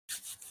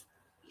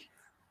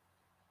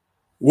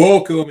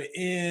Welcome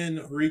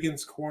in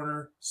Regan's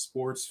Corner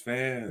sports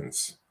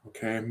fans.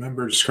 Okay,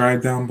 remember to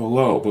subscribe down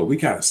below. But we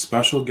got a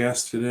special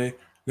guest today,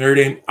 Notre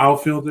Dame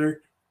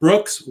outfielder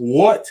Brooks.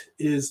 What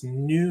is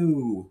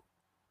new?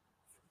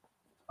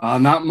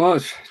 Not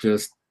much.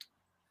 Just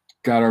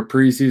got our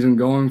preseason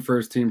going.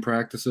 First team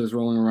practices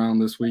rolling around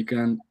this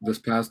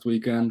past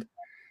weekend,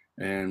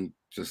 and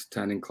just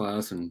attending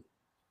class and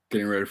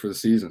getting ready for the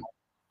season.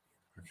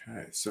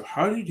 Okay, so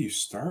how did you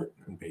start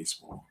in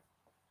baseball?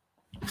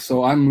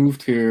 So I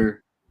moved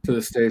here to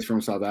the States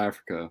from South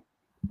Africa,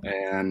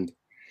 and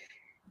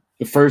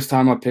the first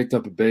time I picked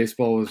up a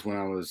baseball was when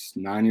I was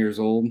 9 years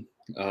old.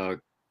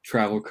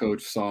 Travel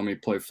coach saw me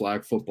play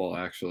flag football,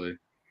 actually,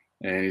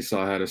 and he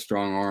saw I had a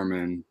strong arm,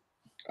 and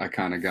I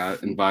kind of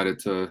got invited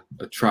to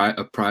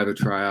a private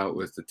tryout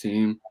with the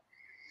team,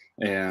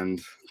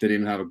 and didn't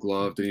even have a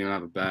glove, didn't even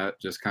have a bat,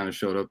 just kind of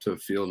showed up to a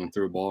field and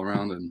threw a ball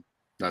around, and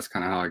that's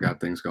kind of how I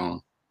got things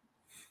going.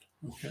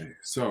 Okay,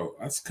 so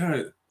let's kind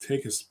of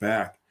take us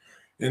back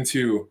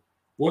into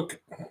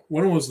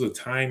when was the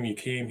time you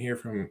came here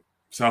from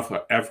South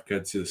Africa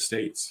to the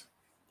States?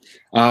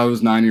 I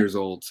was 9 years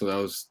old, so that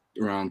was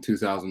around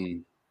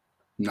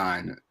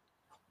 2009.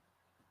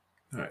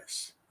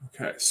 Nice.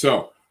 Okay,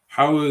 so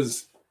how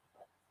was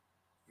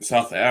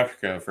South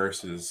Africa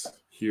versus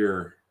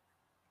here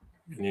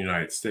in the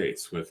United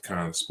States with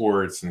kind of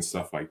sports and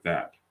stuff like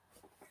that?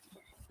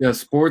 Yeah,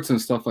 sports and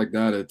stuff like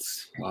that.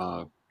 It's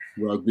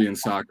rugby and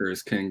soccer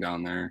is king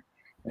down there.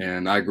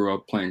 And I grew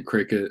up playing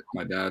cricket.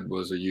 My dad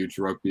was a huge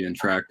rugby and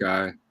track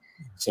guy.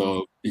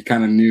 So he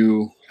kind of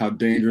knew how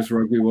dangerous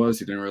rugby was.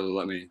 He didn't really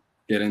let me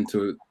get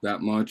into it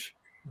that much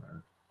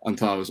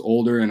until I was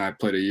older, and I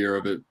played a year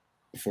of it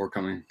before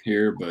coming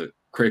here. But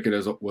cricket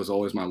was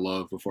always my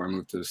love before I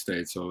moved to the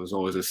States. So it was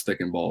always a stick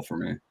and ball for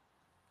me.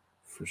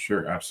 For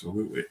sure,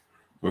 absolutely.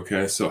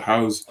 Okay, so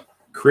how's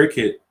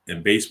cricket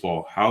and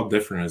baseball? How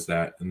different is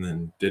that? And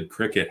then did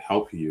cricket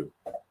help you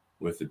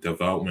with the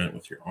development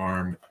with your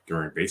arm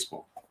during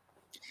baseball?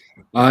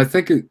 I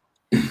think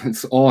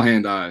it's all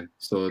hand-eye.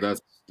 So that's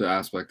the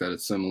aspect that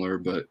it's similar,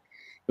 but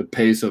the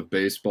pace of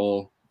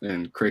baseball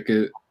and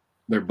cricket,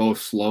 they're both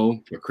slow,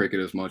 but cricket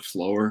is much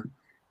slower.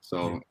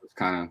 So it's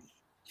kind of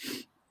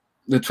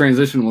the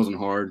transition wasn't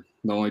hard.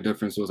 The only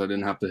difference was I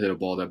didn't have to hit a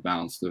ball that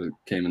bounced, that it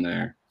came in the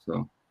air.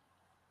 So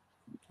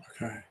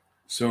Okay,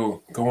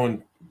 so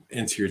going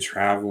into your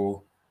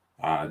travel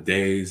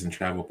days and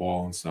travel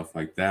ball and stuff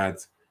like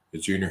that, the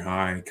junior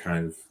high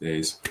kind of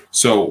days.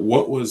 So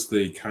what was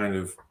the kind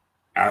of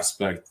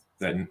aspect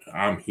that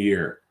I'm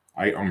here?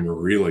 I'm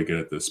really good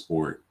at this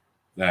sport.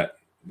 That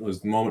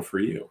was the moment for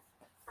you.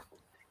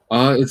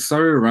 it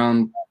started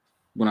around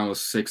when I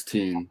was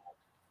 16.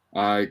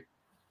 I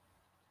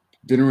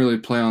didn't really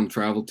play on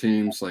travel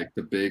teams, like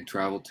the big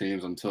travel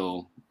teams,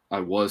 until I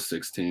was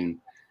 16.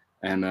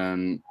 And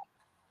then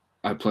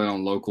I played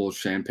on local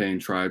Champagne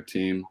tribe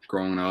team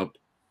growing up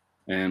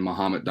and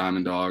Muhammad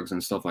Diamond Dogs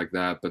and stuff like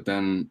that. But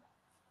then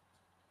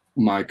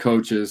my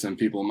coaches and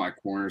people in my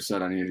corner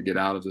said I need to get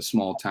out of the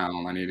small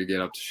town. I need to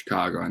get up to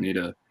Chicago. I need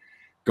to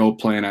go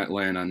play in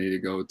Atlanta. I need to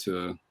go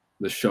to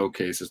the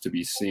showcases to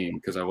be seen,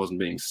 because I wasn't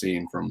being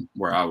seen from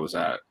where I was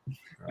at.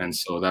 And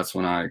so that's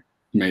when I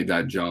made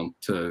that jump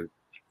to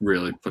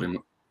really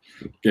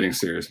getting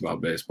serious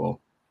about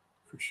baseball.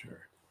 For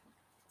sure.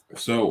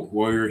 So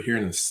while you're here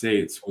in the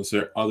States, was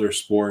there other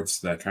sports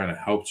that kind of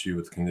helped you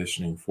with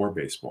conditioning for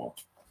baseball?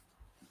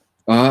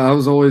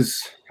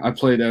 I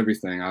played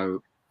everything.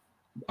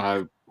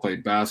 I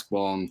played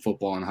basketball and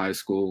football in high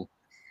school.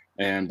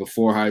 And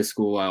before high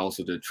school, I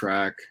also did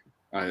track.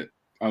 I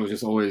I was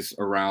just always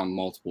around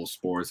multiple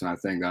sports, and I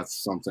think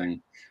that's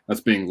something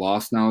that's being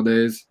lost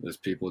nowadays. Is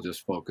people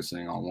just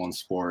focusing on one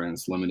sport and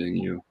it's limiting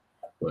you.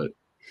 But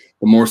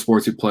the more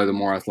sports you play, the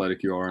more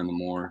athletic you are, and the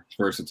more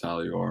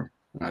versatile you are.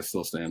 And I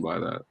still stand by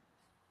that.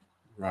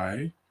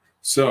 Right.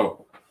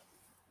 So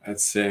I'd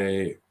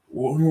say,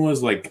 when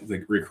was like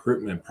the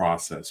recruitment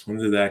process? When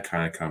did that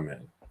kind of come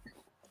in?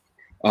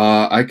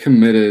 I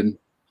committed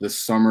this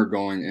summer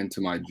going into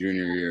my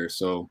junior year,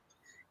 so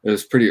it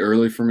was pretty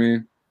early for me,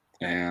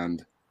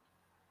 and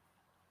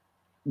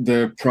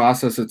the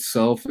process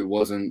itself, it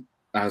wasn't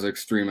as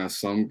extreme as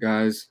some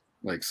guys.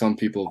 Like, some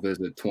people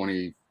visit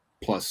 20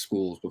 plus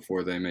schools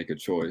before they make a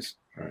choice.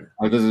 Right.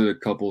 I visited a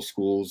couple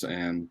schools,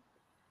 and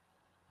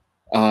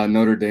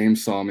Notre Dame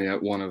saw me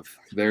at one of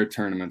their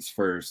tournaments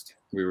first.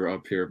 We were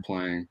up here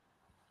playing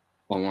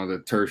on one of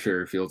the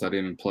tertiary fields. I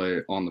didn't even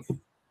play on the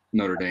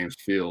Notre Dame's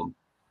field.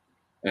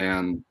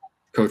 And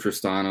Coach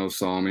Ristano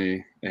saw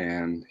me,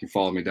 and he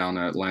followed me down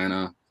to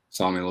Atlanta,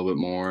 saw me a little bit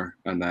more.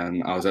 And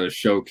then I was at a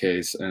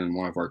showcase, and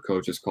one of our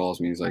coaches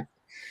calls me. He's like,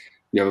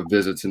 "You have a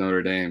visit to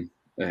Notre Dame."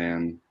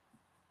 And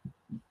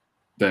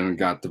then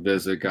got the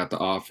visit, got the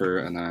offer,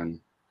 and then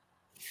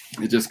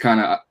it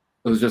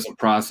was just a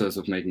process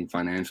of making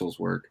financials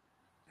work.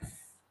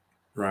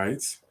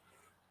 Right.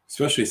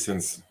 Especially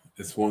since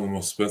it's one of the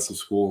most expensive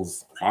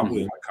schools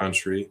probably in the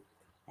country.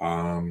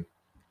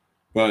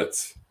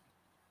 But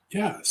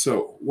Yeah.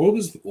 So, what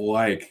was it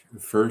like the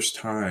first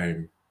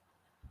time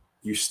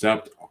you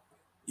stepped,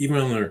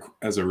 even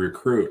as a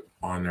recruit,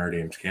 on Notre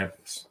Dame's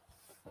campus?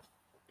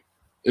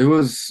 It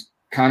was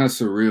kind of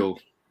surreal.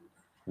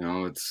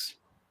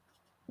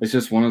 It's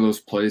just one of those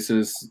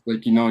places,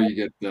 like, you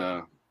get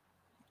the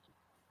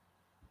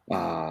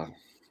uh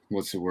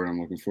what's the word I'm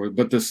looking for?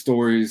 But the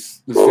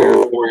stories, the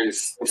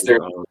Stories.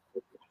 stereotypes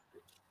of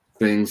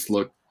things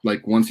look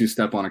like once you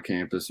step on a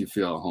campus, you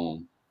feel at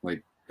home.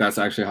 Like that's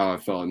actually how I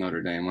felt at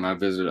Notre Dame. When I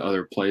visited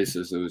other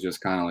places, it was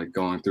just kind of like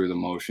going through the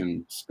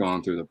motions,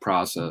 going through the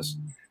process.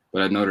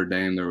 But at Notre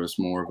Dame, there was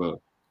more of a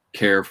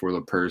care for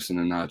the person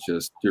and not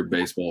just your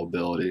baseball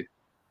ability.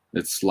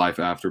 It's life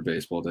after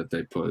baseball that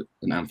they put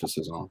an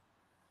emphasis on.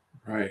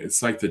 Right.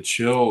 It's like the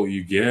chill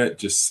you get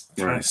just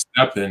kind Right. of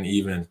stepping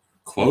even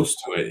close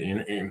to it.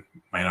 You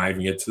might not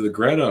even get to the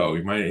Grotto.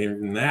 You might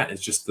even that.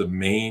 It's just the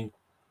main,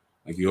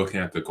 like you're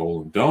looking at the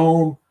Golden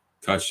Dome,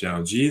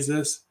 touchdown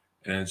Jesus,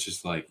 and it's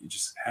just like you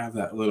just have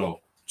that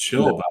little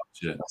chill Yeah, about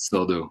you I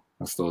still do.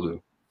 I still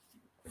do.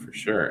 for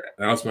sure.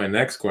 That was my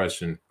next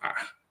question.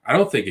 I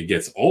don't think it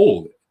gets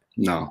old.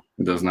 No,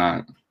 it does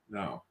not.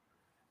 No.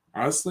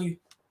 Honestly,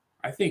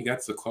 I think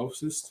that's the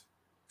closest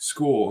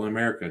school in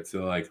America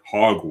to like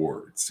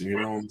Hogwarts. You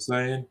know what I'm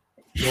saying?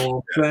 You know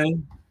what I'm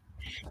saying?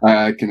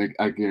 I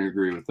can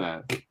agree with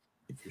that.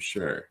 For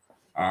sure.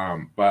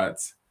 But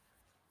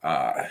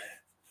uh,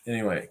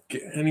 anyway,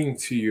 getting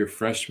to your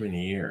freshman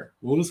year,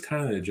 what was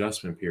kind of the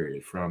adjustment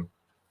period from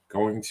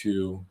going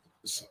to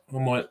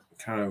somewhat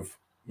kind of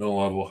middle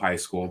level high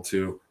school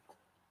to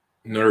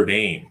Notre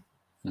Dame?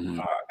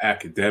 Mhm.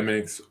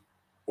 Academics,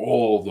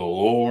 all the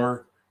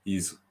lore,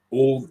 these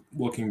old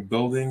looking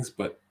buildings,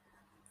 but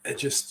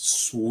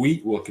just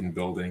sweet looking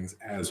buildings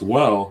as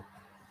well.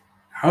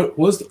 How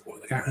was the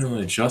kind of an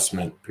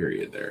adjustment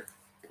period there?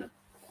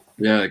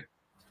 Yeah,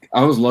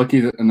 I was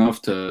lucky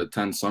enough to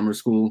attend summer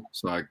school,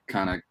 so I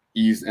kind of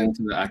eased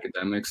into the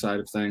academic side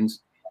of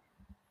things.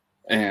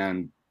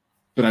 And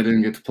but I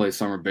didn't get to play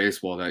summer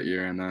baseball that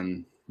year. And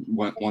then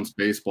once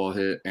baseball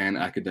hit and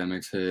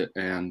academics hit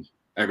and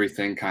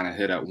everything kind of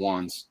hit at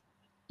once,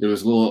 it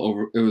was a little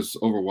over. It was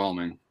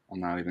overwhelming. I'm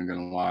not even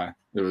gonna lie.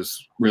 It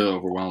was really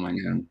overwhelming,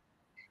 and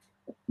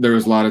there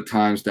was a lot of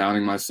times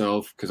doubting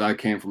myself because I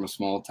came from a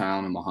small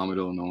town in Muhammad,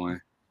 Illinois,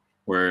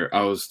 where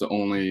I was the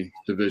only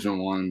Division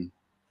I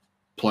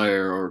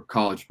player or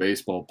college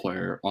baseball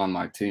player on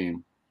my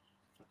team,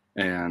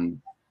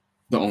 and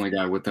the only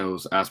guy with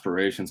those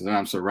aspirations. And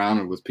I'm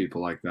surrounded with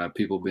people like that,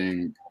 people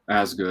being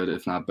as good,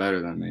 if not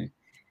better than me.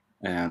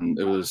 And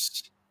it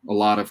was a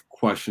lot of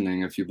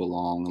questioning if you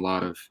belong, a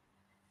lot of,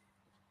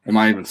 am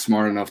I even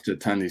smart enough to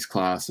attend these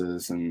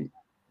classes? And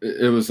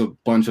it was a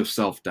bunch of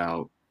self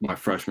doubt my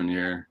freshman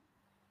year.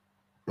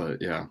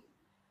 But yeah.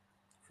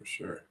 For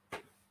sure.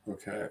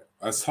 Okay.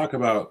 Let's talk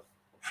about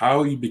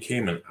how you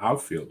became an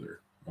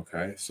outfielder.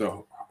 Okay.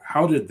 So,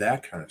 how did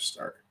that kind of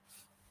start?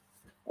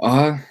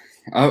 Uh,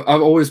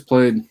 I've always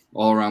played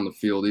all around the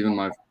field. Even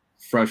my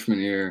freshman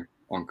year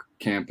on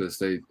campus,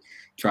 they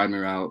tried me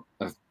out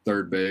at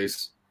third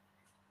base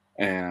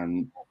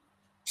and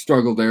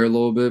struggled there a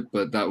little bit,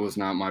 but that was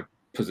not my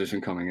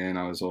position coming in.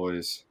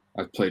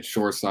 I played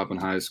shortstop in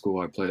high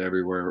school. I played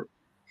everywhere,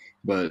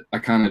 but I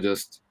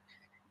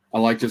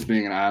like just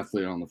being an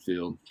athlete on the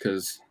field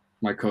because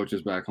my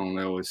coaches back home,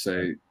 they always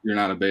say, you're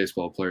not a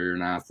baseball player, you're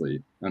an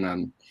athlete. And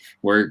then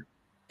where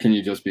can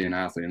you just be an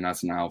athlete? And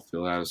that's an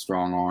outfield. I had a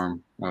strong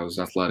arm. I was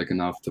athletic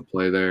enough to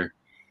play there,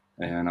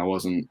 and I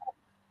wasn't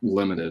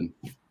limited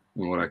in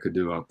what I could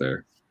do out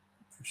there.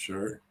 For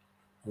sure.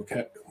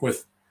 Okay.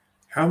 With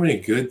how many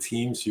good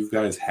teams you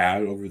guys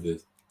had over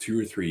the 2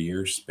 or 3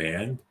 year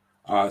span?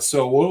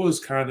 So, what was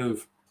kind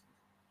of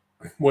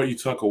what you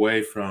took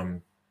away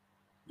from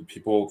the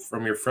people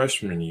from your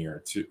freshman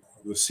year to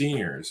the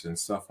seniors and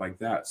stuff like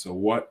that? So,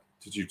 what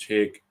did you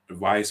take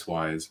advice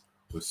wise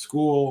with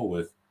school,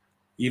 with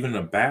even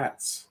the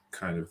bats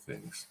kind of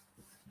things?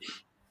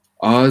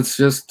 It's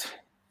just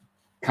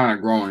kind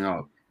of growing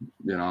up,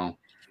 you know.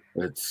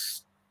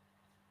 It's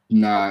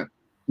not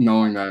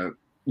knowing that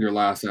your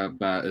last at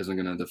bat isn't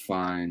going to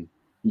define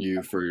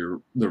you for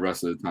the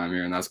rest of the time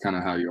here, and that's kind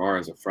of how you are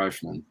as a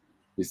freshman.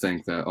 You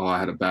think that, oh, I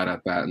had a bad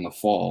at bat in the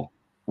fall,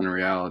 when in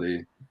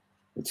reality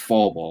it's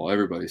fall ball.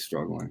 Everybody's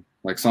struggling.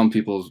 Like some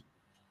people,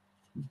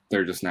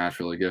 they're just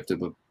naturally gifted,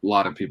 but a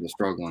lot of people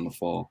struggle in the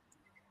fall,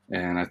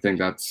 and I think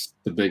that's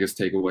the biggest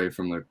takeaway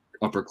from the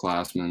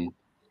upperclassmen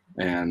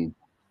and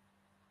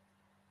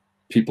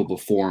people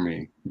before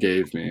me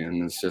gave me,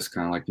 and it's just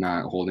kind of like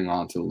not holding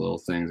on to the little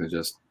things and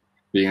just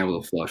being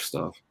able to flush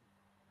stuff.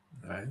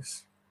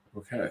 Nice.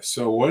 Okay.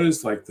 So, what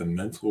is like the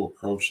mental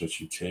approach that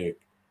you take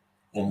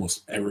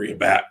almost every at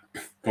bat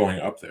going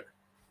up there?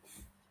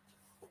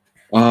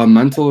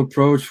 Mental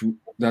approach,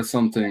 that's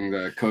something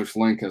that Coach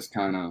Link has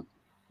kind of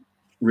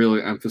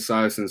really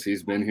emphasized since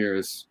he's been here.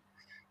 Is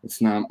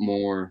it's not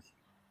more,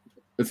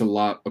 it's a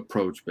lot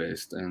approach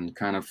based, and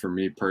kind of for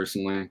me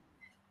personally,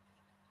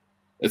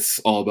 it's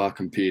all about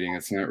competing.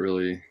 It's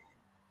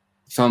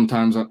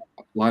sometimes, a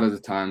lot of the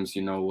times,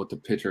 you know what the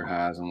pitcher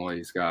has and what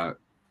he's got,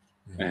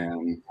 Mhm.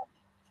 and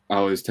I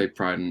always take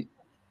pride in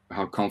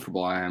how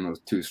comfortable I am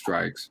with 2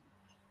 strikes.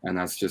 And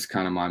that's just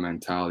kind of my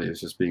mentality, is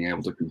just being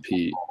able to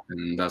compete.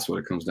 And that's what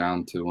it comes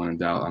down to. When in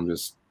doubt, I'm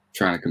just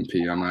trying to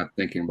compete. I'm not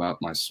thinking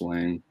about my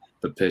swing,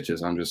 the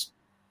pitches.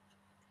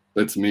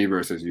 It's me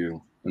versus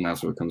you. And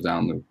that's what it comes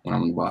down to when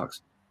I'm in the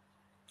box.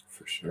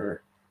 For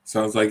sure.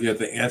 Sounds like you have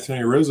the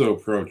Anthony Rizzo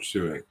approach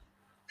to it,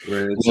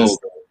 where it's Well,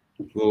 just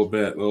a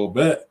little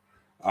bit.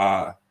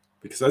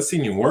 Because I've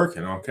seen you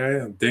working,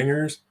 okay?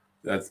 Dingers,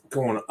 that's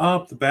going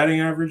up. The batting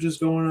average is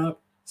going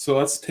up. So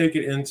let's take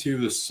it into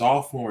the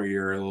sophomore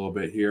year a little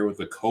bit here with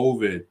the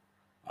COVID,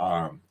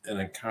 and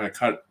then kind of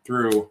cut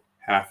through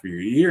half of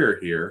your year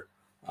here.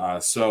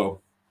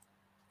 So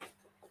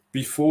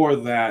before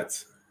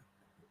that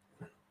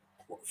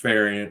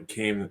variant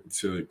came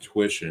to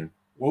tuition,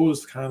 what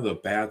was kind of the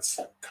bats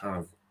kind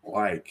of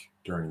like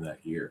during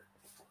that year?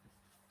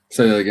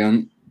 say that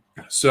again.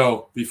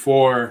 So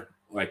before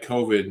like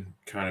COVID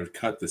kind of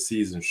cut the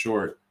season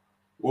short,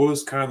 what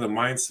was kind of the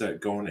mindset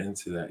going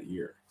into that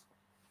year?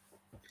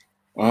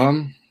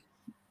 Um,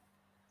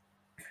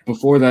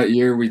 Before that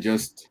year, we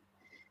got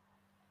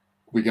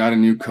a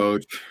new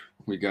coach.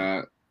 We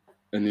got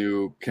a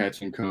new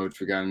catching coach.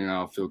 We got a new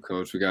outfield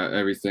coach. We got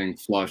everything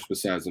flush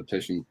besides the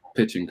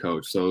pitching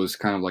coach. So it was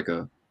kind of like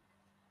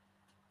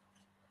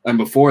and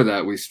before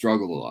that, we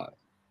struggled a lot.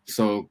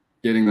 So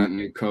getting that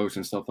new coach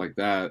and stuff like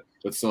that,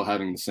 but still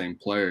having the same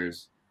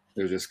players,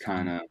 it was just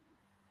kind of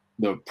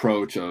the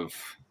approach of,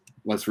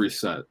 let's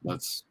reset,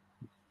 let's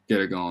get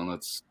it going,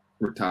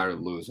 we're tired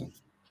of losing.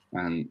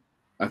 And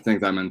I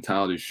think that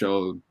mentality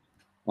showed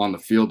on the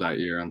field that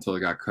year until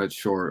it got cut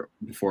short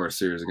before a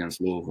series against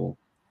Louisville.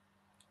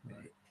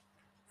 Right,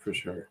 for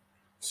sure.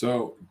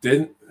 So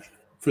didn't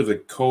for the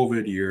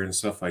COVID year and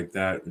stuff like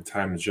that, the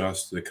time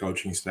adjust the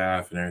coaching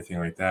staff and everything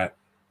like that,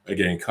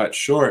 getting cut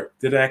short,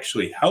 did it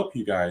actually help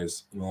you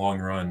guys in the long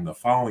run the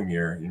following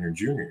year in your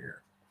junior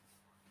year?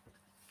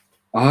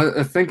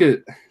 I think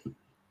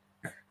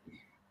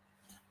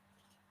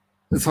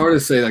it's hard to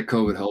say that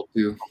COVID helped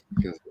you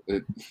because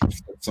it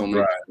set so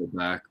many people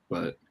back,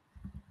 but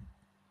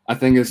I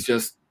think it's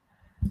just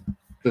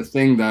the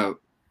thing that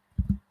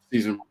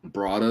season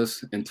brought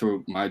us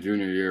into my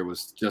junior year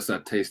was just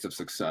that taste of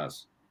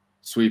success,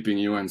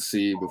 sweeping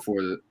UNC before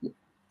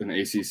an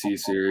ACC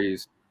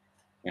series,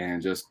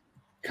 and just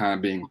kind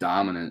of being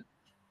dominant.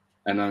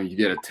 And then you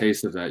get a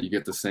taste of that. You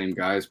get the same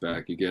guys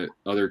back. You get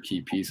other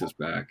key pieces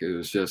back. It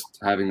was just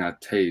having that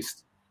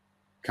taste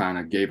kind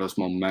of gave us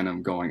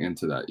momentum going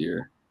into that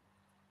year.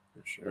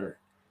 For sure.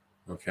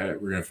 Okay,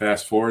 we're going to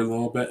fast forward a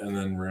little bit, and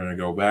then we're going to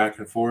go back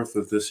and forth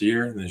with this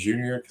year and the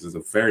junior year because it's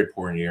a very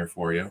important year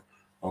for you.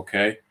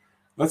 Okay,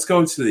 let's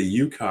go to the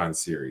UConn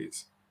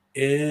series.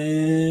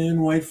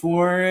 Wait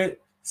for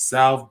it,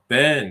 South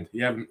Bend.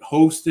 You haven't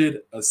hosted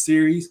a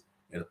series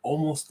in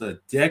almost a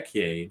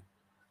decade.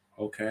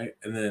 Okay,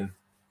 and then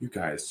you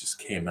guys just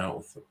came out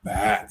with the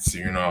bats,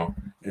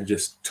 and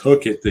just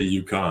took it to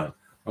UConn.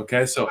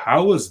 Okay, so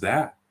how was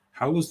that?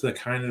 How was the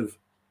kind of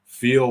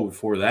feel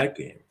before that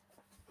game?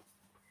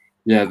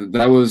 Yeah,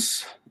 that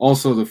was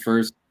also the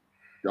first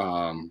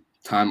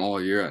time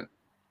all year at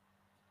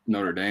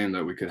Notre Dame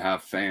that we could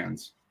have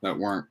fans that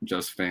weren't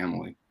just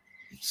family.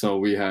 So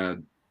we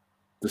had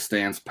the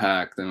stands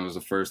packed, and it was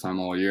the first time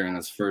all year, and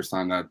it's the first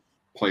time that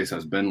place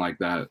has been like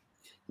that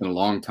in a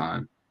long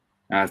time.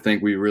 And I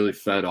think we really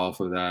fed off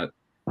of that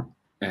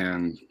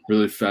and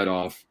really fed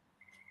off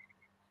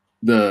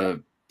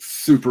the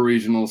super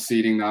regional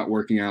seating not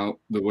working out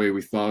the way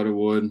we thought it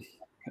would.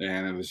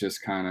 And it was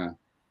just kind of,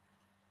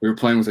 we were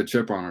playing with a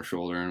chip on our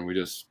shoulder, and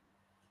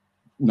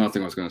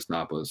nothing was going to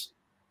stop us.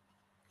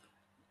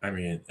 I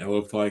mean, it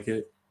looked like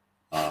it,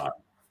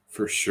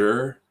 for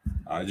sure.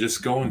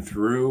 Just going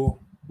through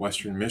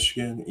Western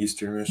Michigan,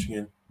 Eastern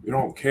Michigan, we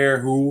don't care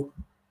who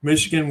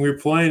Michigan we're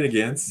playing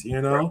against,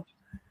 and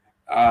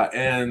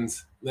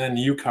then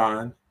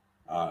UConn,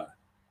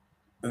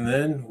 and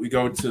then we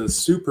go to the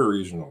super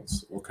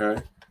regionals,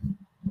 okay,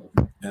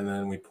 and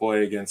then we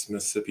play against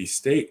Mississippi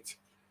State.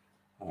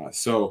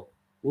 So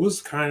what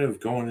was kind of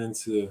going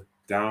into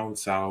down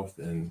south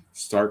in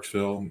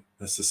Starkville,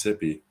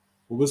 Mississippi?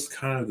 What was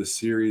kind of the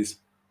series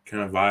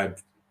kind of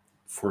vibe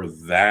for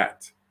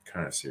that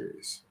kind of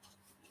series?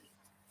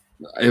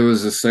 It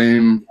was the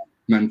same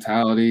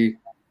mentality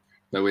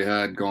that we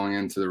had going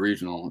into the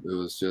regional. It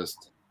was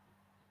just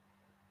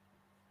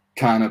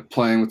kind of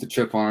playing with the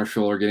chip on our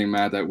shoulder, getting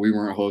mad that we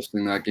weren't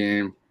hosting that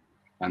game.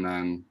 And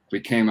then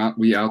we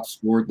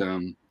outscored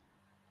them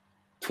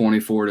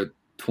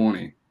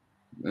 24-20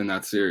 in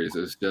that series.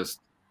 It's just,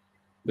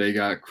 they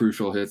got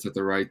crucial hits at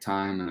the right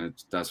time, and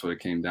that's what it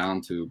came down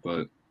to.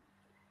 But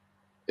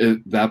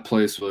that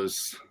place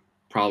was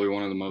probably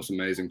one of the most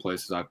amazing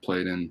places I've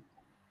played in.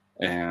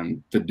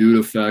 And the dude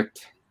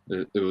effect,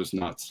 it was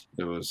nuts.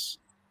 It was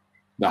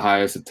the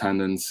highest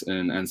attendance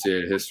in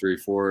NCAA history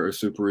for a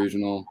super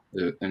regional,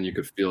 and you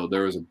could feel it.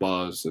 There was a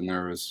buzz, and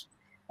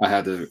I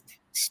had the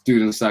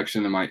student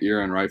section in my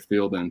ear in right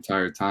field the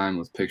entire time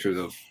with pictures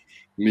of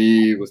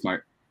me with my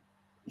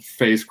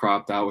face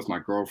cropped out with my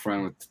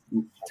girlfriend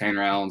with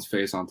Tanner Allen's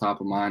face on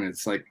top of mine.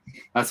 It's like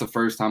that's the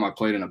first time I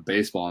played in a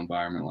baseball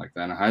environment like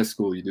that. In high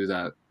school, you do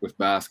that with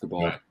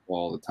basketball Right.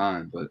 all the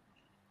time, but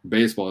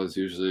baseball is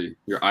usually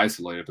you're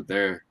isolated. But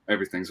there,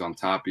 everything's on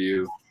top of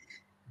you.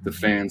 The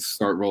fans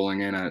start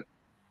rolling in at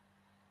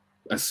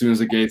as soon as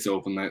the gates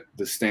open. That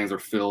the stands are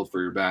filled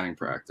for your batting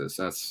practice.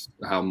 That's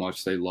how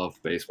much they love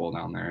baseball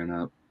down there, and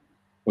that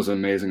was an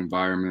amazing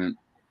environment.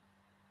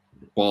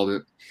 Ball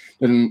that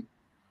didn't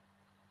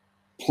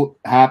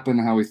happen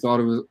how we thought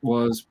it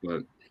was,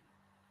 but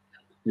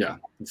yeah,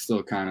 it's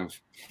still kind of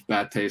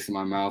bad taste in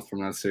my mouth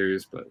from that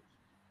series, but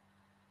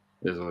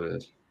it is what it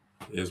is.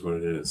 It is what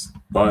it is.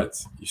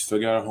 But you still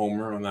got a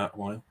homer on that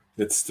one.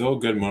 It's still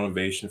good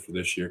motivation for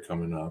this year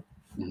coming up.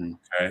 Mm-hmm.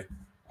 Okay.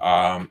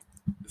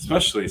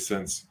 Especially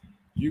since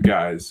you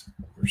guys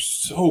were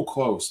so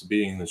close to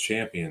being the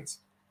champions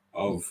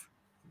of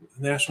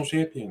the national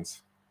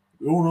champions.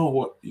 We don't know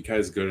what you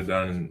guys could have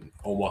done in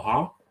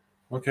Omaha.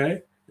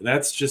 Okay.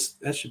 That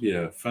should be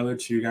a feather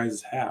to you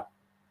guys'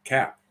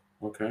 cap.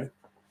 Okay.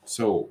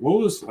 So what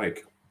was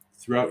like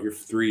throughout your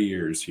 3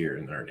 years here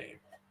in Notre Dame?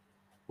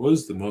 What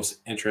was the most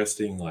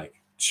interesting like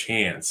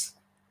chance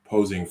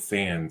posing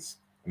fans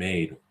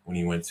made when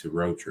you went to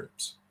road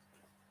trips?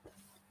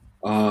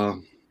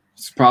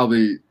 It's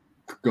probably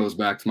goes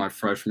back to my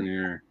freshman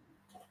year.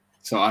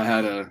 So I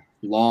had a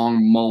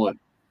long mullet,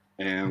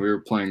 and we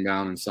were playing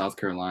down in South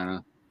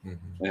Carolina,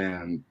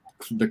 and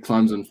the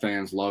Clemson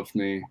fans loved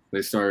me.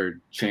 They started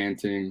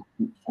chanting.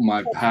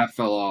 My hat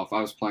fell off. I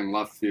was playing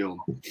left field,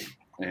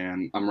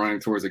 and I'm running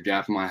towards a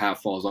gap, and my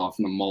hat falls off,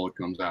 and the mullet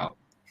comes out.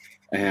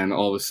 And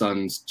all of a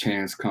sudden,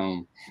 chants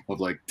come of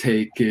like,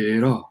 take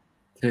it off,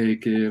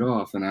 take it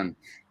off. And then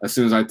as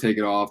soon as I take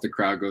it off, the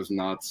crowd goes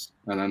nuts.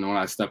 And then when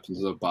I stepped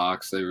into the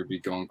box, they would be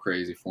going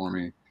crazy for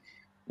me.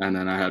 And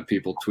then I had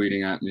people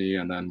tweeting at me.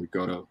 And then we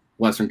go to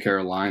Western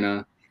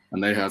Carolina,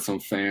 and they had some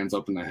fans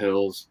up in the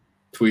hills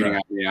tweeting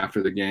at me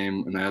after the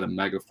game. And they had a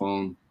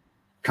megaphone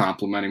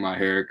complimenting my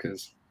hair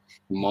because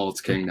the mullet's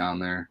king down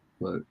there.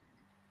 But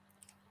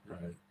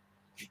Right.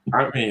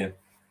 I mean,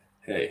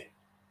 hey,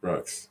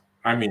 Brooks.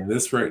 I mean,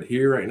 this right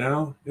here, right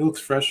now, it looks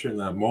fresher than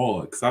that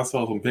mullet. Because I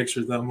saw some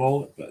pictures of that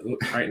mullet, but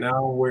look, right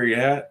now, where you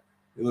at,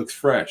 it looks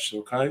fresh.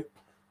 Okay.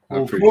 I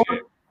appreciate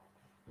it.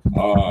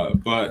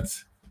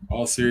 But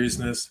all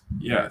seriousness,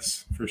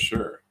 yes, for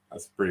sure.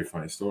 That's a pretty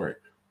funny story.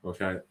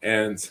 Okay.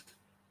 And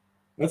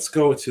let's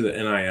go to the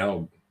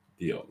NIL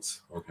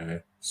deals.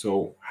 Okay.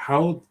 So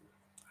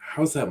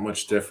how's that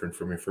much different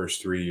from your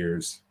first 3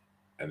 years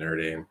at Notre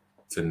Dame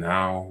to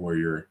now where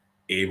you're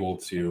able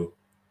to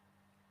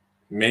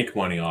make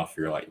money off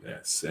your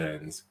likeness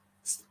and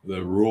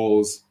the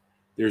rules?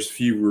 There's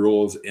few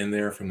rules in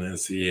there from the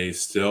NCAA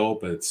still,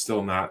 but it's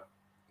still not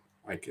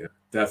like a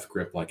death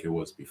grip like it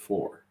was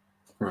before.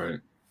 Right.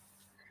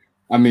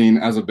 I mean,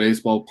 as a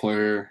baseball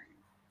player,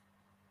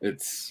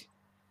 it's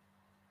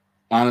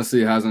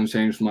honestly, it hasn't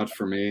changed much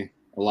for me.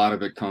 A lot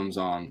of it comes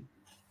on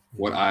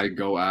what I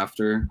go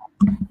after.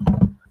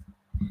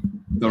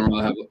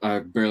 I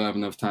barely have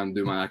enough time to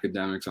do my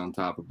academics on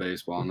top of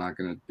baseball. I'm not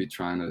going to be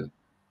trying to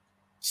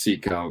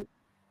seek out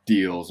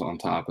deals on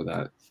top of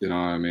that. You know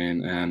what I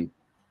mean? And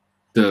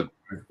the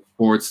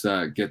sports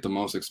that get the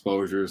most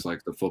exposures,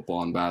 like the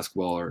football and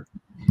basketball, or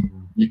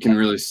you can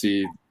really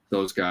see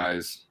those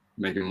guys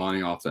making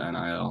money off the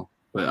NIL.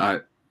 But I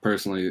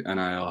personally,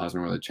 NIL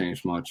hasn't really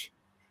changed much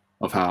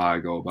of how I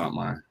go about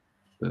my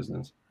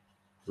business.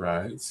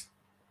 Right.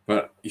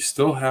 But you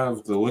still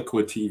have the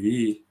liquid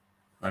TV.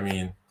 I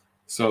mean,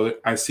 so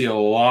I see a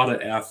lot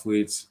of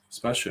athletes,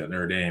 especially at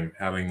Notre Dame,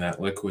 having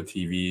that liquid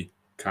TV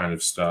kind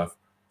of stuff.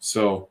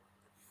 So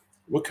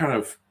what kind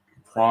of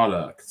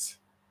products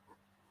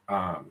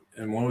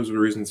and what was the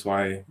reasons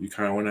why you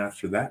kind of went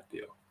after that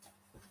deal?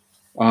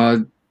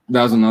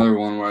 That was another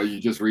one where you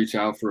just reach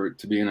out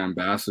to be an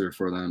ambassador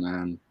for them,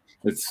 and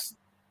it's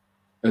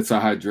a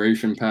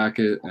hydration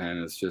packet,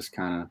 and it's just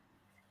kind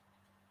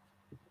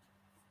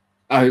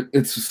of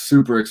it's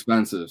super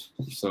expensive.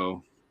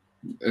 So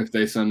if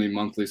they send me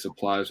monthly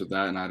supplies with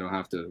that, and I don't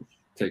have to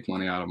take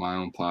money out of my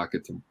own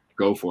pocket to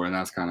go for it, and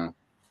that's kind of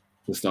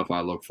the stuff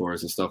I look for,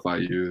 is the stuff I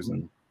use,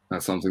 and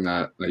that's something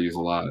that I use a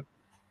lot.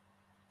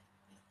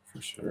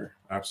 For sure,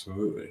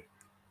 absolutely.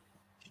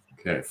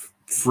 Okay,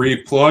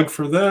 free plug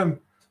for them.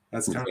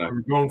 That's kind of what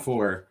we're going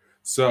for.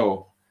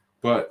 So,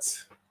 but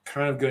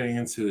kind of getting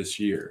into this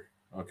year,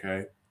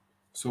 okay?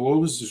 So what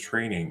was the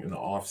training in the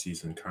off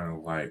season kind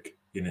of like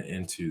getting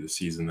into the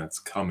season that's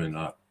coming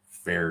up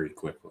very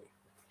quickly?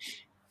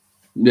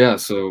 Yeah,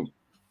 so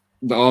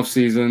the off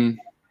season,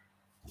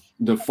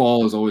 the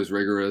fall is always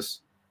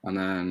rigorous, and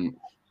then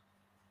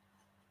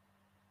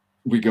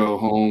we go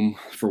home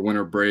for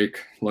winter break.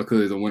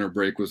 Luckily, the winter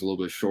break was a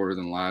little bit shorter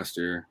than last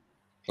year.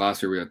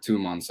 Last year we had 2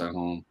 months at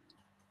home,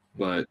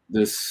 but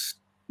this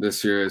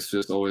year it's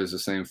just always the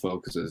same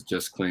focus. It's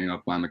just cleaning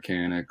up my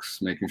mechanics,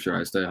 making sure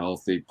I stay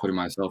healthy, putting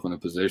myself in a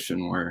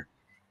position where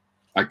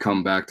I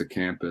come back to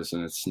campus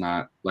and it's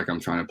not like I'm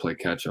trying to play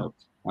catch up.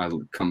 I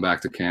come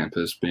back to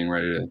campus being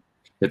ready to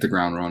hit the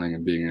ground running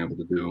and being able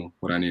to do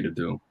what I need to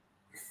do.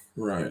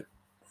 Right.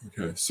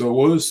 Okay. So,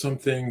 what are some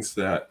things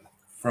that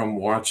from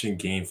watching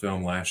game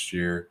film last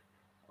year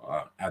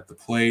at the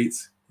plate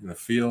in the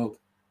field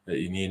that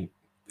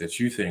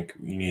you think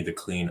you need to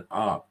clean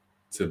up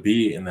to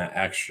be in that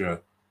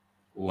extra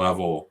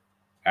level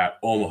at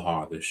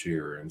Omaha this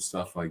year and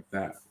stuff like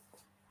that?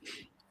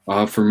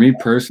 For me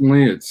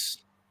personally, it's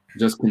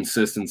just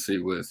consistency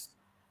with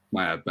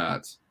my at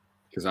bats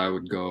because I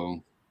would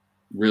go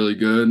really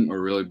good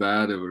or really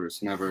bad. It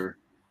was never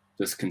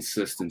just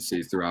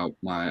consistency throughout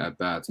my at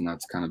bats, and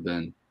that's kind of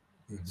been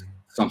Mhm.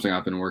 something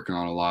I've been working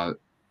on a lot.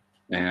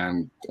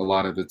 And a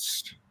lot of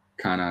it's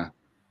kind of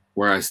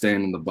where I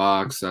stand in the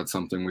box. That's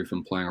something we've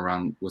been playing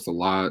around with a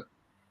lot,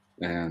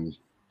 and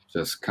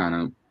just kind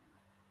of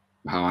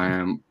how I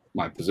am,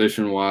 my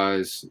position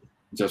wise,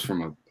 just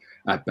from a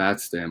at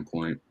bat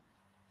standpoint.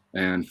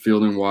 And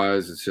fielding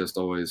wise, it's just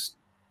always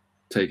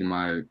taking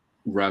my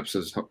reps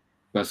as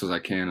best as I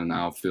can in the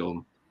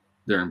outfield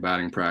during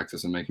batting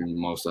practice and making the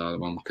most out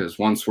of them. Because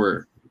once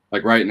we're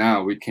like right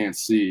now, we can't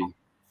see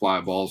fly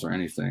balls or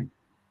anything.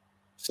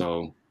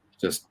 So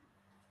just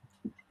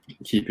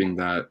keeping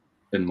that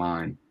in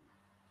mind.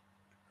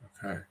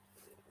 Okay,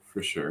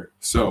 for sure.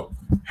 So,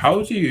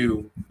 how do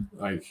you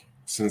like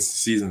since the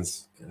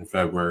season's in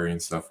February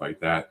and stuff like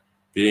that,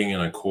 being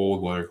in a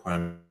cold weather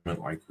climate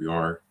like we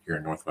are here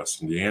in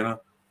Northwest Indiana,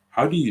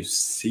 how do you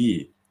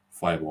see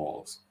fly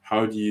balls?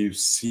 How do you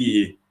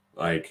see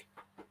like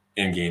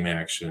in-game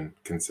action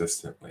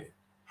consistently?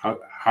 How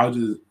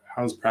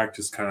does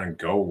practice kind of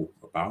go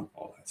about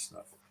all that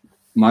stuff?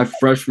 My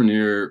freshman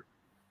year,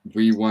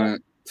 we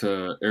went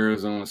to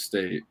Arizona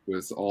State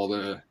with all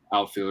the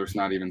outfielders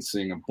not even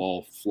seeing a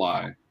ball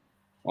fly.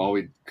 All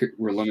we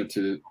were limited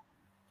to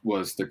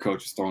was the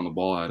coaches throwing the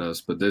ball at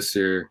us. But this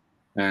year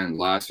and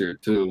last year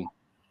too,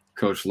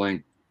 Coach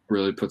Link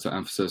really puts an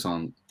emphasis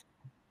on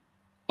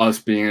us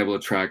being able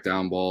to track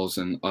down balls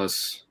and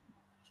us.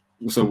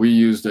 So we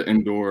use the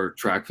indoor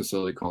track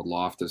facility called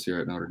Loftus here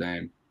at Notre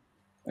Dame,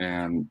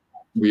 and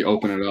we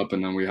open it up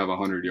and then we have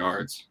 100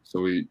 yards.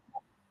 So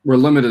we're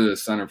limited to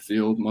center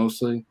field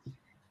mostly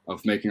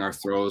of making our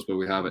throws, but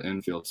we have an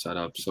infield set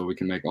up so we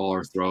can make all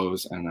our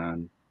throws. And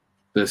then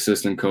the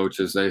assistant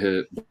coaches, they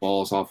hit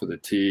balls off of the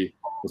tee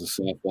with a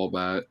softball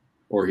bat,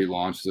 or he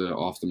launches it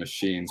off the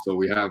machine. So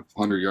we have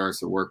 100 yards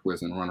to work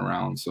with and run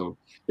around. So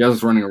he has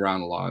us running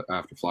around a lot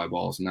after fly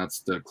balls, and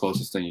that's the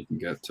closest thing you can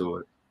get to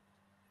it.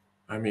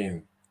 I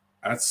mean,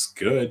 that's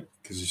good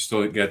because you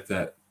still get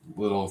that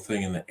little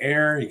thing in the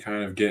air. You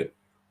kind of get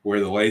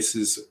where the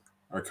laces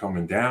are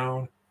coming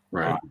down,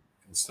 Right.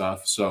 and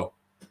stuff. So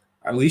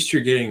at least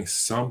you're getting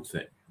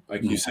something.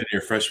 Like you Yeah. said,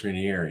 your freshman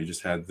year, you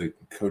just had the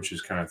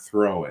coaches kind of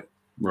throw it,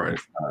 Right.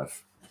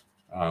 stuff,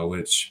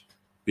 which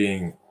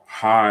being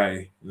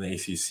high in the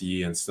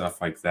ACC and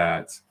stuff like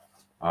that,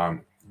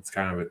 it's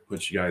kind of it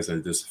puts you guys at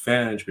a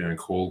disadvantage being in a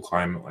cold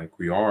climate like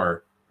we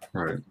are,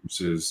 Right.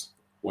 versus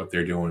what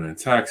they're doing in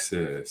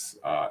Texas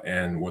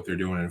and what they're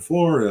doing in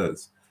Florida,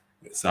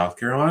 South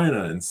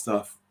Carolina, and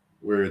stuff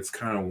where it's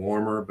kind of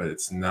warmer, but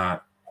it's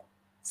not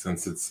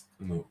since it's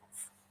in the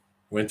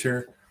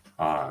winter.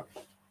 Uh,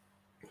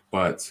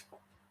 but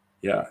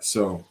yeah,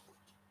 so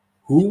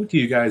who do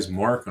you guys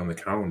mark on the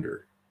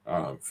calendar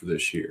for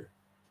this year?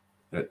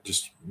 That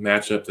just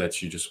matchup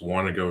that you just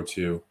want to go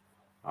to.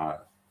 Uh,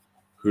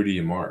 who do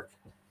you mark?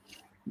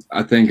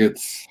 I think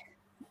it's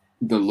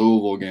the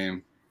Louisville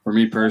game for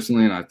me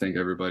personally, and I think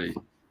everybody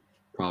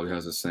probably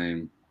has the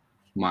same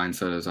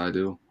mindset as I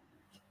do,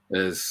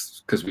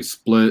 is because we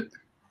split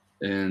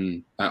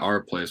in at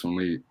our place when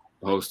we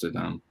hosted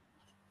them,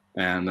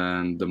 and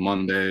then the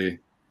Monday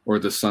or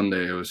the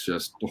Sunday it was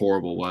just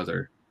horrible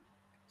weather,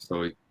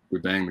 so we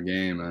banged the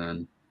game, and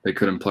then they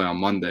couldn't play on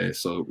Monday,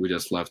 so we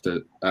just left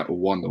it at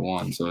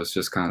 1-1. So it's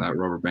just kind of that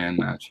rubber band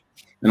match,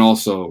 and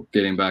also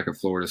getting back at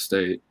Florida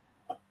State.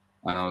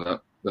 I know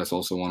that's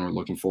also one we're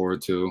looking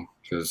forward to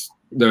because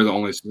they're the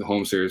only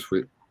home series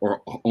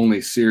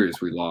only series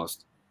we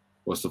lost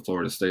was to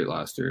Florida State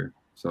last year.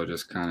 So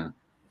just kind of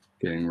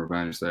getting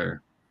revenge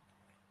there.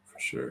 For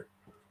sure.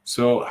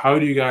 So, how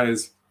do you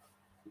guys,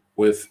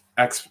 with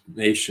X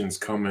Nations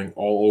coming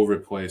all over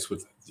the place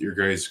with your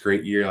guys'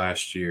 great year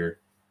last year,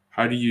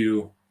 how do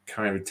you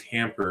kind of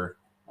tamper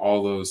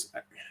all those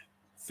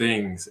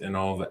things and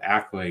all the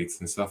accolades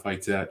and stuff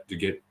like that to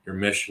get your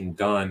mission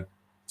done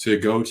to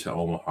go to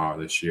Omaha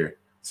this year,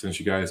 since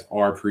you guys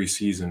are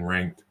preseason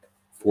ranked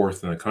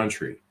fourth in the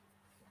country?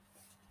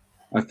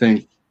 I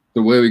think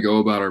the way we go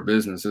about our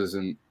business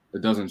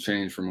it doesn't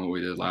change from what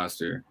we did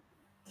last year.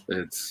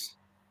 It's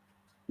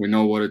we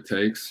know what it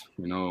takes.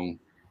 We know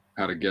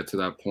how to get to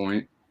that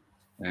point,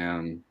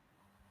 and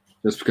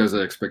just because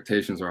the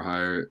expectations are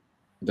higher,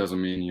 it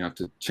doesn't mean you have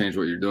to change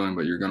what you're doing,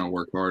 but you're going to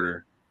work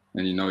harder.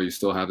 And you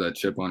still have that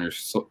chip on your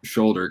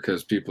shoulder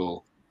because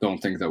people don't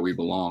think that we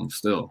belong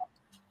still.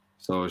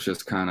 So it's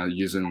just kind of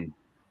using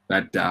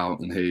that doubt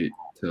and hate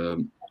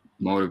to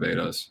motivate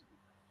us.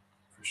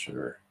 For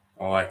sure.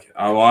 I like it.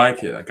 I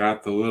like it. I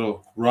got the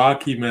little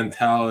Rocky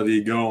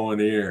mentality going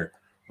here.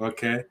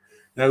 Okay.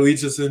 that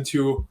leads us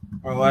into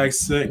our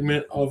last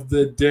segment of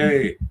the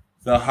day,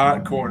 the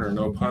hot corner.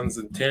 No puns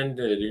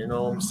intended. You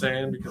know what I'm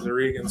saying? Because of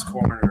Regan's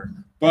corner.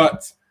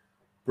 But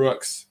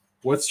Brooks,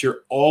 what's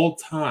your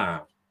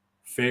all-time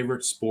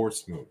favorite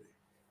sports movie?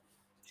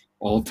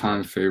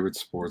 All-time favorite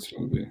sports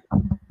movie.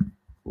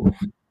 Oof.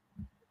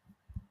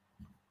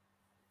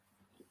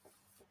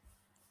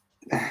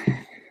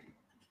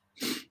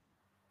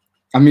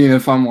 I mean,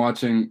 if I'm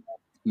watching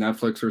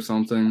Netflix or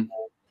something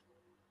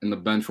and the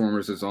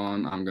Benchwarmers is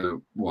on, I'm gonna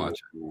watch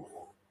it.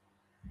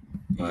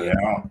 But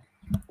yeah.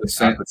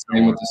 Same with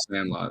the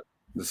Sandlot.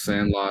 The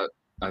Sandlot,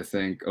 I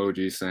think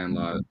OG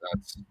Sandlot,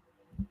 that's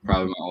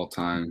probably my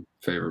all-time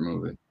favorite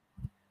movie.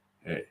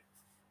 Hey,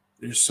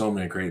 there's so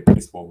many great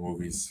baseball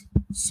movies.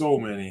 So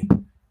many.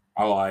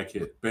 I like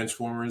it.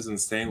 Benchwarmers and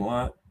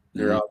Sandlot,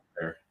 they're up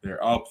there.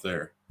 They're up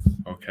there.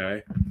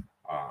 Okay.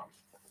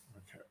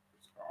 Okay.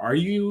 Are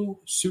you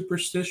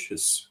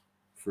superstitious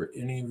for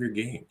any of your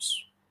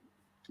games?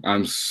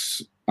 I'm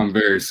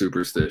very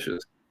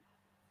superstitious.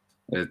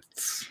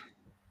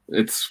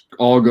 It's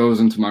all goes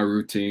into my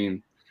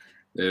routine.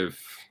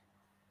 If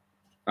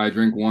I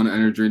drink one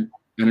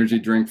energy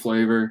drink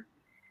flavor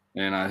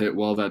and I hit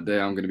well that day,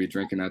 I'm going to be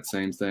drinking that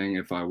same thing.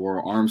 If I wore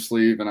an arm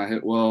sleeve and I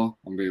hit well,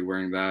 I'm going to be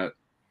wearing that.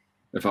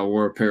 If I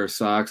wore a pair of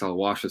socks, I'll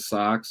wash the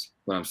socks,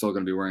 but I'm still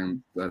going to be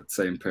wearing that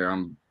same pair.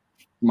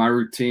 My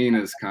routine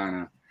is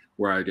kind of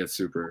where I get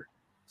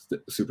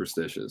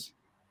superstitious.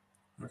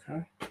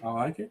 Okay. I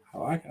like it. I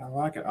like it. I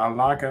like it. I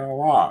like it a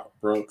lot,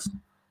 Brooks.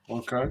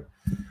 Okay.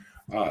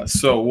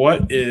 So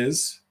what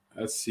is,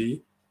 let's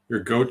see, your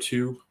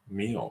go-to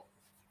meal?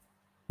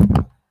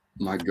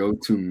 My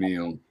go-to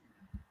meal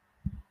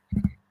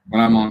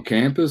when I'm on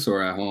campus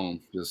or at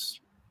home? Just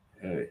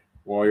Hey,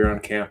 while you're on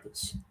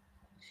campus.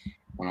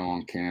 When I'm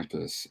on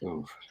campus.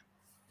 Oh.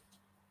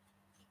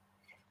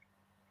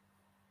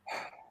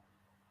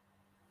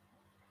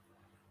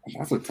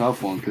 That's a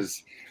tough one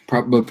because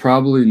but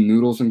probably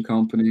Noodles and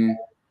Company.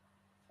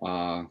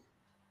 What's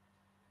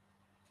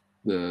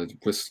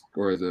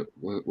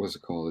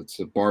it called? It's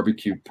a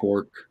barbecue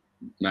pork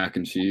mac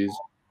and cheese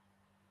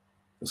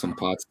with some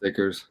pot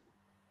stickers.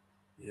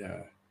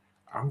 Yeah,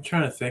 I'm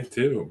trying to think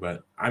too,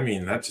 but I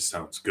mean that just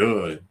sounds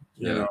good.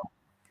 You know,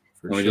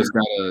 and we just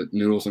got a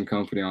Noodles and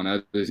Company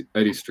on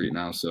Eddy Street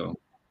now, so.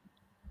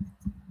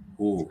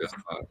 Ooh.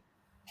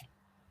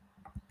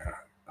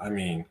 I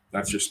mean,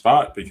 that's your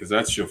spot because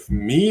that's your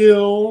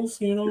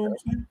meals. You know what I'm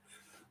saying?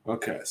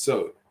 Okay,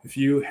 so if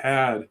you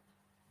had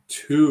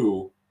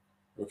two,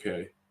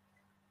 okay,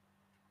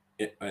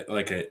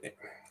 like a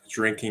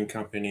drinking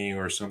company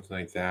or something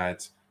like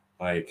that,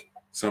 like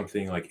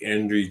something like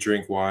Energy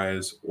Drink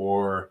Wise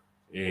or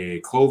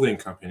a clothing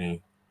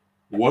company,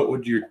 what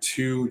would your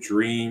two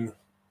dream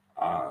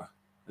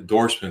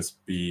endorsements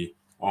be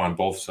on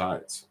both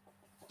sides?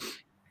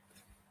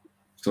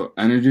 So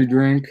energy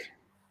drink,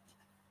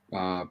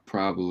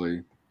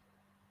 probably.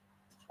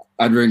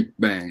 I drink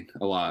Bang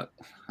a lot.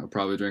 I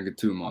probably drink it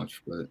too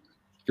much, but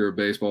if you're a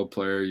baseball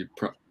player,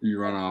 you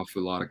run off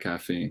with a lot of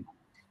caffeine.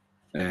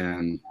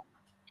 And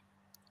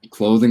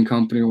clothing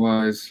company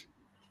wise,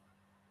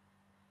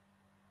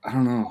 I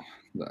don't know.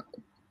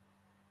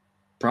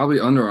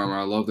 Probably Under Armour.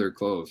 I love their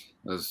clothes.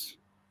 That's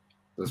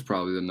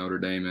probably the Notre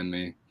Dame in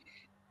me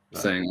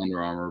saying Under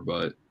Armour,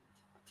 but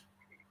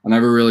I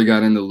never really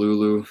got into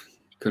Lulu.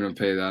 Couldn't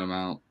pay that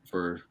amount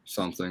for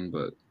something,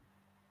 but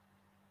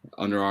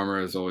Under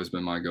Armour has always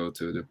been my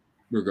go-to,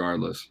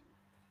 regardless.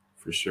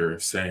 For sure.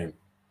 Same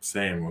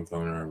with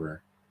Under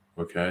Armour.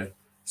 Okay.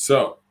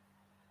 So,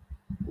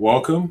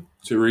 welcome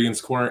to Regan's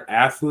Corner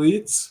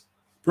Athletes.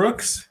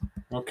 Brooks,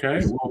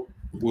 okay,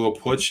 we'll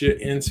put you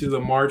into the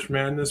March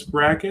Madness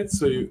bracket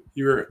so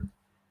you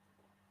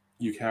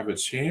have a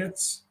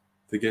chance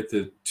to get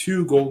the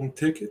 2 golden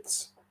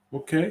tickets,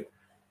 okay,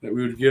 that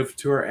we would give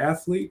to our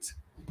athletes.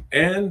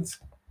 And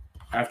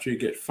after you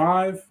get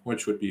 5,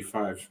 which would be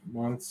 5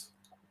 months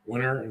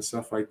winner and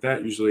stuff like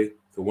that, usually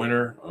the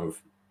winner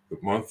of the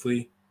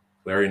monthly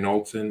Larry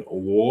Knowlton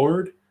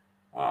Award,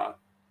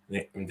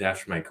 named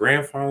after my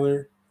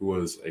grandfather, who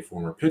was a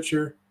former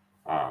pitcher,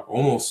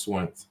 almost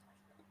went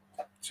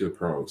to the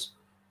pros.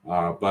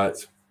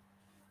 But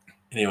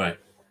anyway,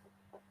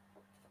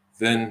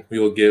 then we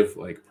will give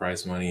like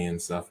prize money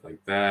and stuff like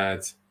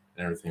that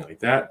and everything like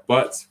that.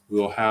 But we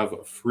will have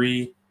a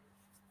free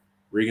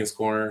Regan's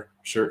Corner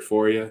shirt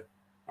for you.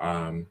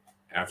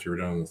 After we're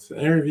done with the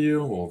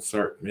interview, we'll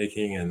start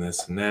making and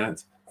this and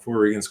that for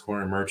Regan's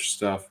Corner merch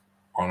stuff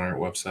on our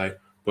website.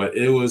 But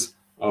it was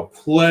a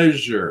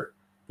pleasure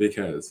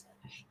because,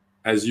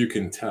 as you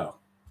can tell,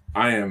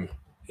 I am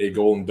a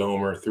Golden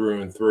Domer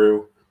through and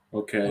through.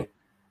 Okay.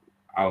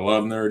 I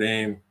love Notre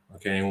Dame.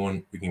 Okay.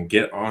 Anyone we can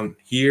get on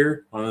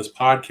here on this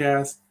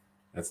podcast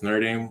that's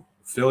Notre Dame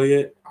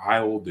affiliate, I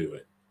will do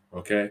it.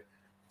 Okay.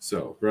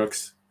 So,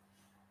 Brooks,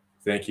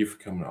 thank you for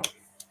coming on.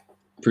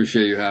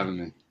 Appreciate you having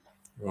me.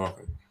 You're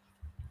welcome.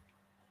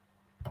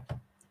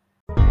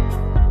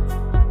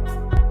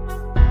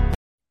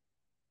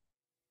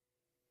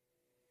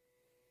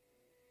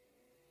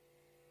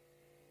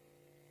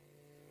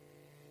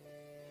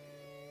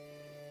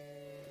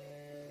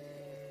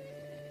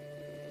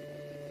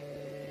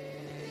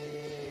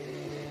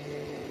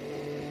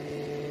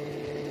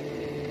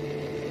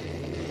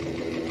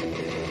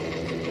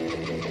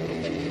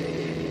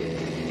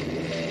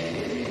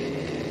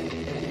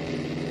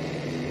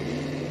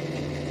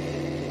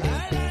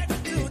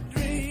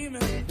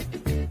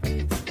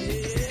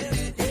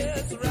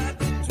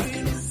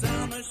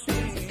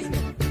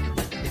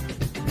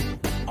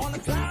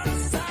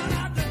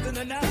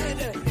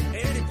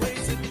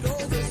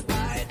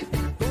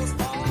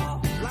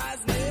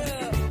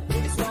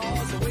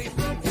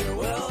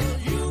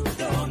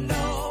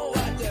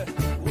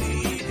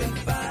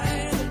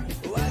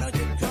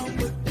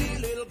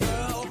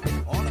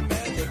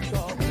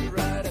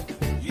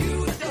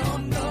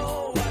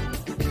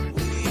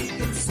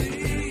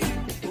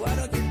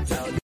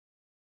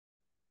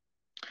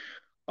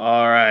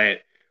 All right.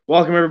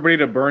 Welcome, everybody,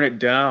 to Burn It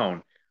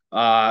Down.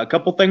 A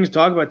couple things to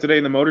talk about today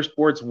in the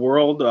motorsports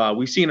world.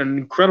 We've seen an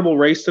incredible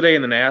race today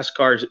in the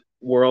NASCAR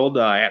world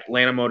at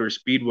Atlanta Motor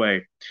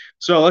Speedway.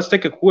 So let's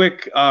take a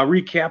quick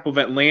recap of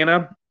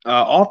Atlanta.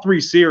 All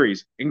three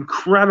series,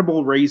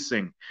 incredible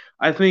racing.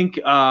 I think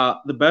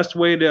the best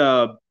way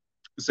to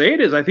say it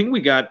is I think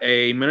we got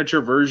a miniature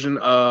version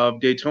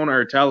of Daytona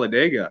or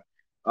Talladega.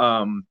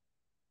 Um,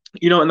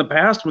 in the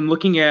past, when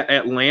looking at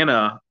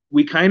Atlanta,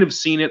 we kind of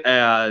seen it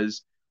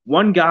as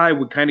one guy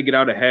would kind of get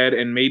out ahead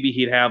and maybe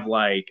he'd have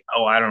like,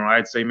 oh, I don't know,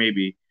 I'd say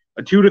maybe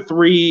a 2 to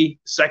 3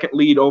 second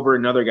lead over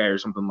another guy or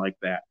something like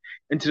that.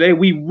 And today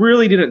we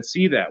really didn't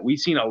see that. We've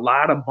seen a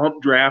lot of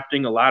bump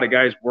drafting, a lot of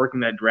guys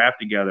working that draft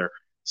together,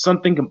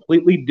 something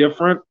completely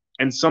different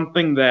and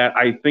something that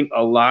I think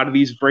a lot of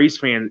these race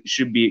fans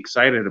should be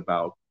excited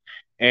about.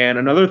 And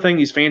another thing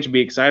these fans should be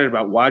excited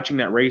about watching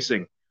that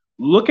racing,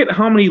 look at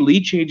how many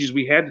lead changes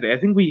we had today. I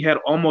think we had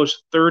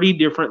almost 30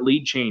 different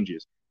lead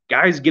changes,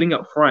 guys getting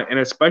up front, and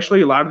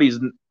especially a lot of these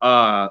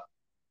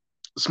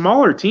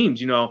smaller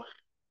teams.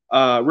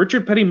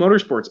 Richard Petty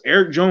Motorsports,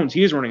 Eric Jones,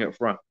 he is running up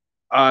front.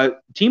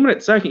 Team in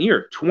its second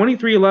year,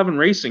 2311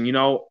 Racing.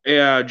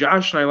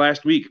 Josh and I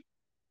last week,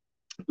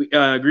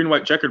 Green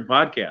White Checkered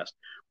podcast,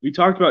 we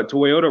talked about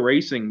Toyota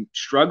Racing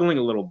struggling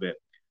a little bit.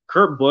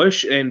 Kurt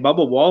Busch and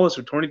Bubba Wallace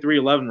of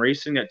 2311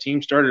 Racing, that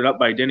team started up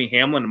by Denny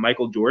Hamlin and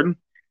Michael Jordan,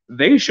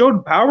 they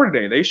showed power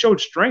today. They showed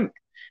strength.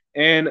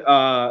 And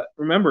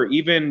remember,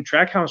 even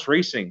Trackhouse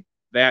Racing,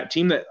 that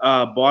team that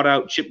bought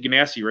out Chip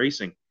Ganassi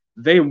Racing,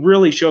 they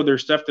really showed their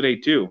stuff today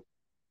too.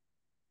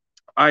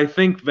 I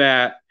think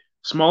that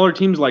smaller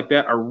teams like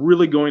that are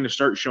really going to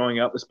start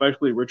showing up,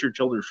 especially Richard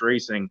Childress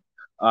Racing.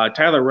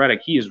 Tyler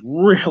Reddick, he is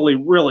really,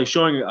 really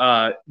showing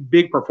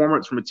big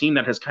performance from a team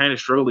that has kind of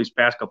struggled these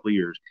past couple of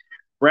years.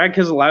 Brad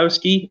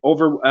Keselowski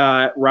over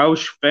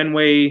Roush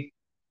Fenway.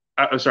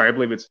 I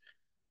believe it's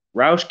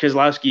Roush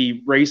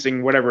Keselowski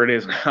Racing, whatever it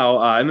is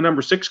now, in the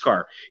number 6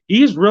 car.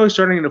 He's really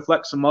starting to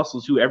flex some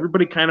muscles too.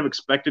 Everybody kind of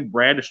expected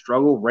Brad to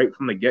struggle right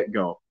from the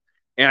get-go.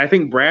 And I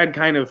think Brad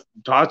kind of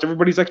tossed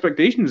everybody's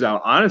expectations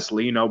out,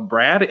 honestly.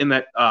 Brad in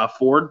that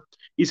Ford,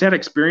 he's had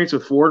experience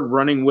with Ford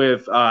running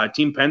with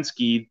Team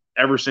Penske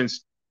ever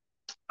since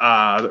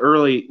the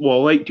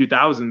late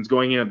 2000s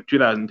going into the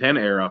 2010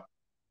 era.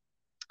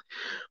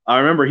 I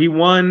remember he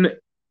won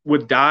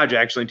with Dodge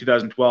actually in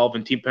 2012,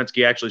 and Team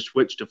Penske actually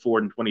switched to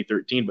Ford in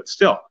 2013. But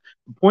still,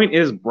 the point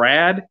is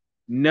Brad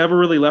never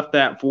really left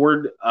that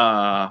Ford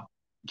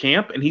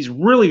camp, and he's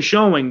really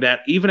showing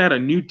that even at a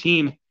new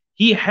team,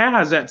 he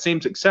has that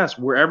same success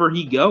wherever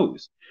he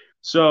goes.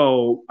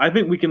 So I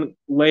think we can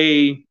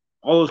lay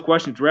all those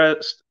questions to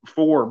rest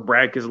for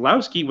Brad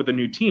Keselowski with a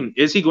new team.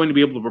 Is he going to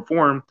be able to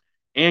perform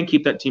and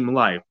keep that team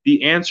alive?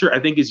 The answer,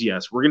 I think, is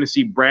yes. We're going to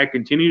see Brad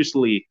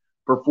continuously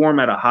perform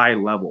at a high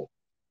level.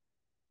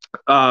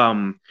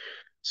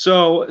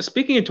 So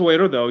speaking of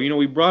Toyota, though,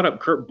 we brought up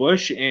Kurt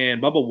Busch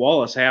and Bubba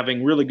Wallace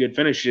having really good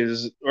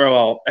finishes,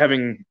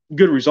 having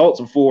good results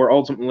before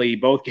ultimately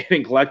both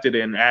getting collected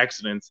in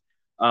accidents.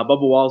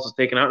 Bubba Wallace was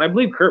taken out, and I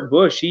believe Kurt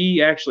Busch,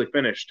 he actually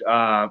finished,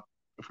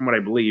 from what I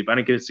believe. I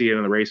didn't get to see it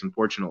in the race,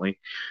 unfortunately.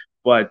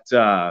 But,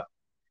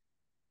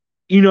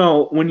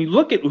 when you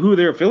look at who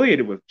they're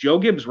affiliated with, Joe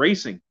Gibbs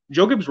Racing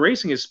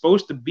is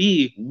supposed to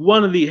be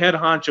one of the head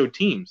honcho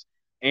teams.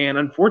 And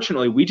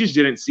unfortunately, we just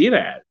didn't see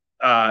that.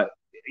 The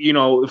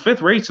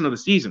 5th race into the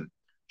season,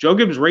 Joe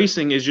Gibbs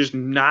Racing is just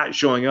not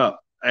showing up.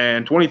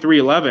 And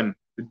 2311,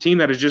 the team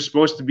that is just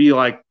supposed to be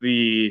like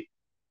the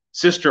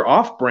sister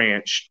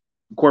off-branch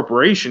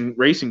corporation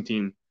racing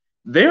team,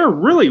 they're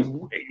really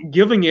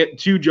giving it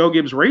to Joe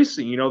Gibbs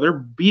Racing. They're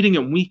beating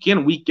him week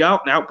in, week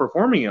out, and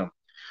outperforming him.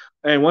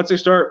 And once they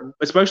start,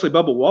 especially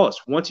Bubba Wallace,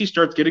 once he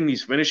starts getting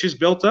these finishes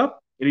built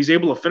up and he's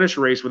able to finish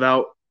a race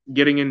without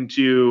getting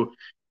into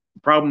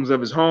problems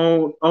of his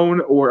own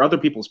or other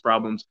people's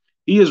problems,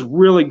 he is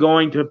really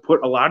going to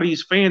put a lot of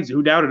these fans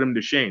who doubted him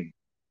to shame.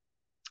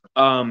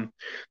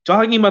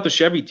 Talking about the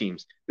Chevy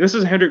teams, this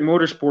is Hendrick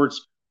Motorsports'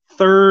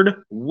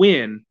 3rd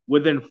win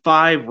within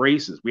 5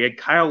 races. We had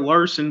Kyle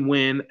Larson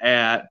win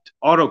at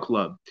Auto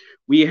Club.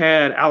 We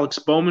had Alex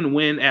Bowman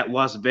win at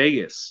Las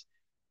Vegas.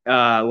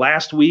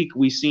 Last week,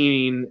 we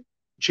seen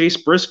Chase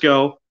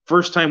Briscoe,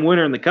 first-time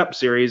winner in the Cup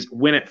Series,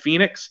 win at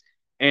Phoenix.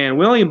 And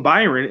William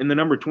Byron in the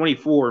number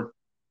 24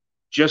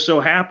 just so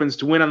happens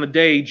to win on the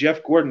day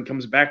Jeff Gordon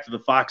comes back to the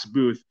Fox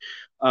booth.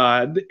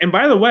 And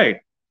by the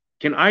way,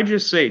 can I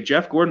just say,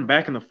 Jeff Gordon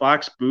back in the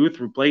Fox booth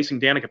replacing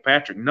Danica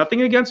Patrick.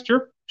 Nothing against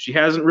her. She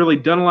hasn't really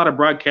done a lot of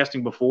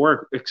broadcasting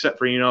before, except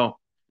for,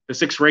 the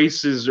 6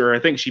 races, or I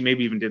think she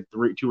maybe even did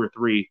 2 or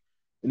 3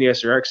 in the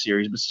SRX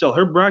series. But still,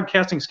 her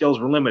broadcasting skills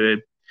were limited.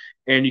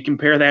 And you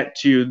compare that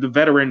to the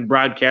veteran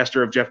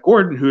broadcaster of Jeff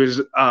Gordon, who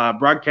has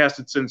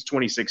broadcasted since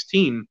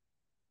 2016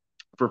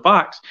 for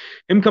Fox.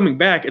 Him coming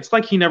back, it's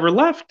like he never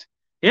left.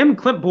 Him,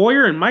 Clint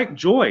Boyer, and Mike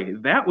Joy,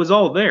 that was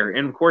all there.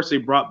 And, of course, they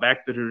brought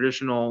back the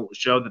traditional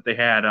show that they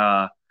had,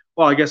 a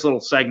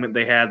little segment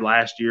they had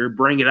last year,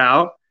 Bring It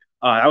Out.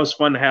 That was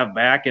fun to have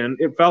back, and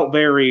it felt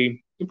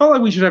very, it felt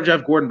like we should have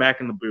Jeff Gordon back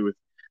in the booth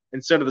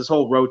instead of this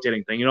whole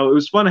rotating thing. It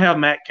was fun to have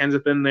Matt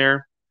Kenseth in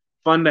there,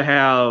 fun to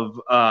have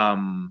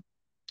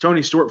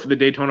Tony Stewart for the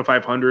Daytona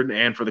 500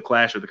 and for the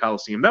Clash of the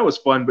Coliseum. That was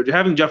fun, but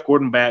having Jeff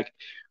Gordon back,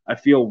 I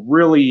feel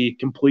really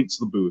completes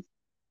the booth.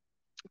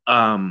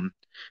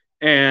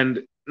 And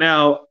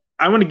now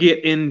I want to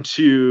get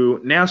into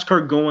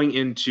NASCAR going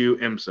into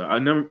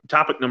IMSA,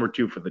 topic number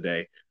 2 for the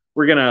day.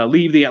 We're going to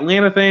leave the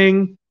Atlanta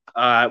thing.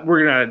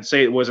 We're going to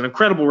say it was an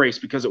incredible race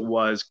because it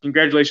was.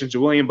 Congratulations to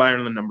William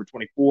Byron, the number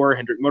 24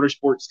 Hendrick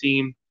Motorsports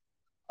team.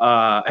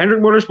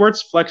 Hendrick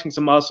Motorsports flexing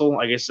some muscle,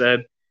 like I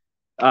said.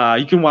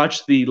 You can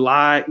watch the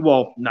live,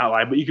 well, not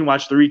live, but you can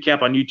watch the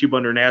recap on YouTube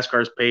under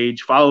NASCAR's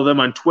page. Follow them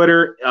on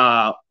Twitter,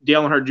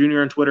 Dale Earnhardt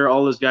Jr. on Twitter,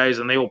 all those guys,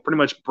 and they will pretty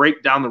much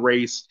break down the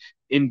race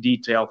in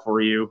detail for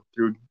you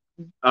through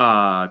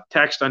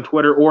text on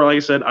Twitter or, like I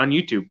said, on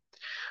YouTube.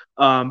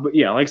 But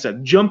yeah, like I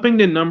said, jumping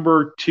to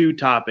number 2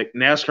 topic,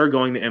 NASCAR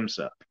going to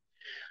IMSA.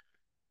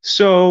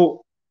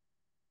 So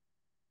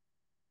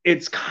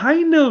it's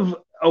kind of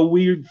a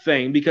weird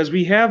thing because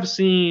we have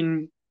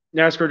seen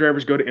NASCAR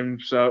drivers go to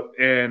IMSA,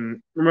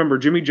 and remember,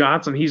 Jimmy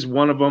Johnson, he's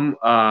one of them.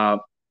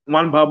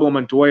 Juan Pablo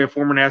Montoya,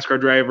 former NASCAR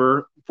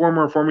driver,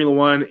 former Formula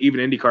One, even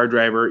IndyCar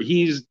driver.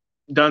 He's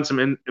done some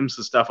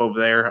IMSA stuff over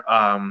there.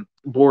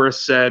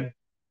 Boris said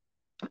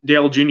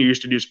Dale Jr.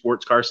 used to do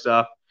sports car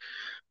stuff.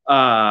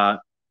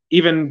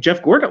 Even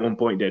Jeff Gordon at one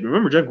point did.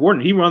 Remember Jeff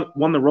Gordon? He won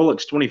the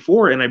Rolex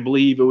 24, and I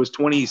believe it was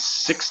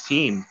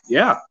 2016.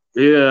 Yeah,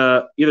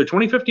 either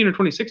 2015 or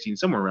 2016,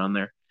 somewhere around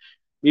there.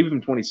 Maybe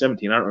even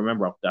 2017. I don't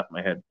remember off the top of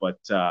my head. But,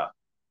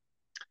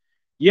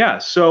 yeah,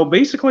 so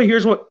basically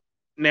here's what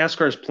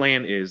NASCAR's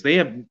plan is. They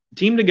have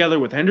teamed together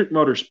with Hendrick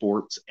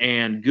Motorsports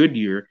and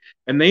Goodyear,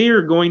 and they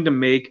are going to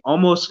make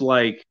almost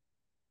like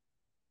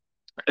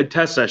a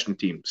test session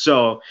team.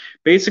 So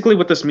basically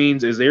what this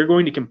means is they're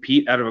going to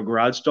compete out of a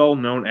garage stall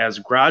known as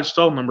garage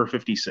stall number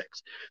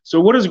 56. So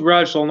what is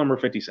garage stall number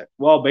 56?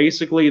 Well,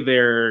 basically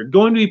they're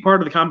going to be part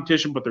of the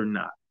competition, but they're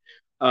not.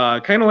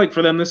 Kind of like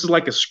for them, this is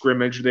like a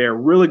scrimmage. They're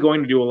really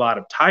going to do a lot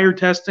of tire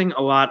testing,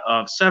 a lot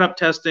of setup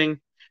testing,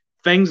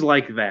 things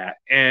like that.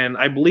 And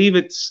I believe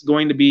it's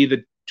going to be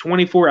the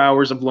 24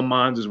 hours of Le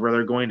Mans is where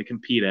they're going to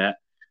compete at.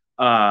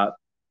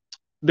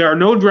 There are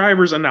no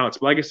drivers announced,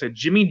 but like I said,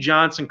 Jimmy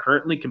Johnson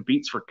currently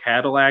competes for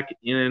Cadillac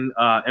in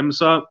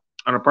IMSA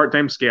on a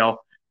part-time scale,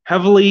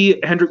 heavily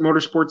Hendrick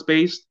Motorsports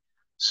based.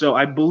 So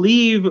I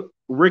believe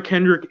Rick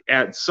Hendrick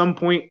at some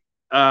point,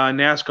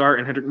 NASCAR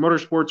and Hendrick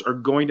Motorsports are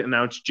going to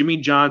announce Jimmy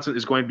Johnson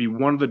is going to be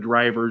one of the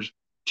drivers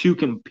to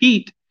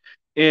compete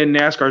in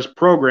NASCAR's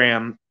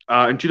program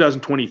in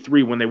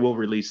 2023 when they will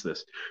release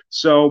this.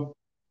 So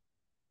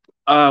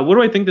what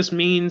do I think this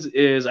means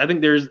is I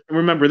think they're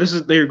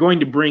going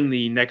to bring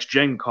the next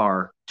gen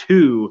car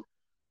to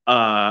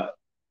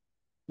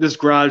this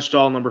garage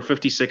stall number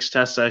 56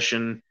 test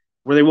session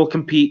where they will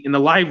compete in the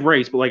live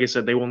race, but like I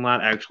said, they will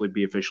not actually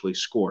be officially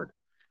scored.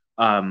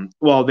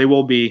 Well, they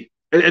will be.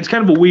 It's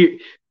kind of a weird.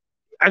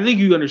 I think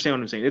you understand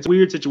what I'm saying. It's a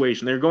weird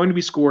situation. They're going to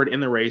be scored in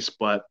the race,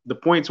 but the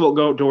points will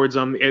go towards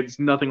them. It's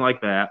nothing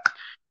like that.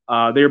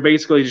 They're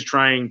basically just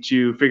trying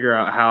to figure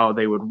out how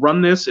they would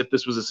run this if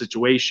this was a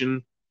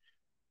situation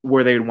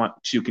where they would want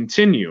to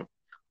continue.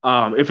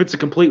 If it's a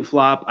complete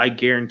flop, I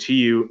guarantee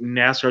you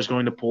NASCAR is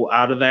going to pull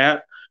out of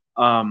that.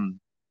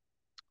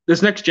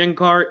 This next gen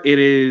car, it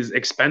is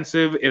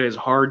expensive. It is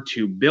hard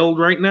to build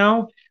right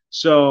now.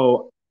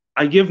 So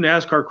I give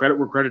NASCAR credit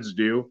where credit's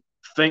due.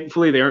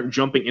 Thankfully, they aren't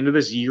jumping into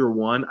this year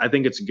one. I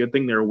think it's a good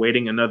thing they're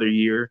waiting another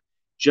year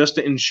just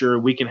to ensure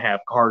we can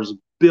have cars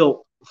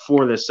built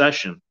for this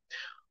session.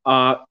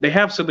 They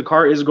have said the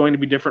car is going to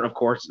be different, of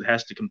course. It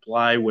has to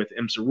comply with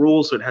IMSA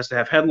rules, so it has to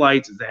have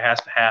headlights. It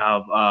has to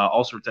have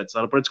all sorts of that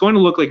setup. But it's going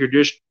to look like your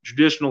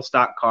traditional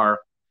stock car,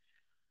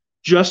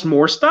 just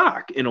more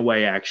stock in a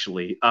way,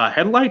 actually.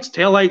 Headlights,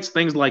 taillights,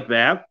 things like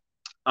that.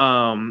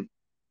 I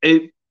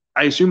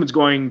assume it's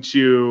going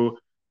to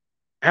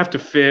have to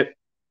fit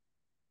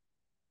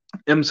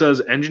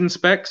IMSA's engine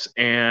specs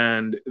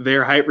and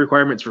their height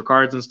requirements for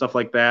cars and stuff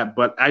like that,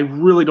 but I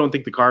really don't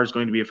think the car is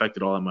going to be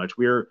affected all that much.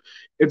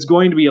 It's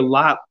going to be a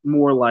lot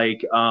more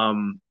like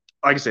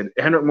I said,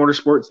 Hendrick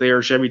Motorsports, they are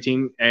a Chevy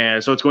team,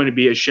 and so it's going to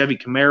be a Chevy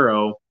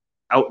Camaro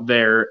out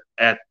there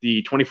at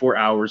the 24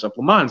 hours of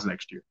Le Mans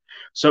next year.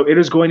 So it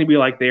is going to be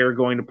like they are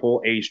going to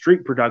pull a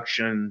street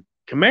production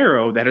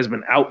Camaro that has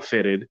been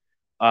outfitted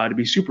to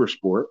be super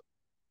sport,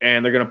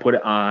 and they're going to put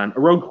it on a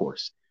road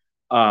course.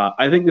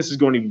 I think this is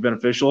going to be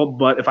beneficial,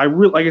 but if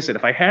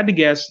I had to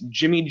guess,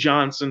 Jimmy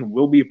Johnson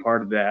will be a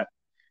part of that.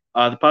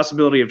 The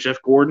possibility of Jeff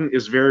Gordon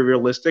is very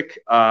realistic.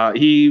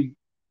 He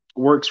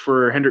works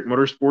for Hendrick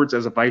Motorsports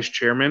as a vice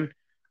chairman,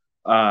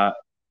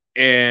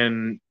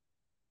 and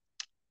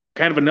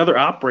kind of another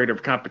operator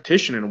of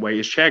competition in a way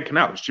is Chad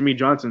Knaus, Jimmy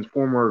Johnson's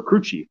former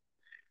crew chief.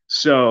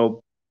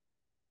 So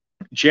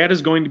Chad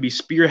is going to be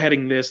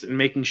spearheading this and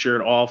making sure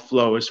it all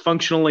flows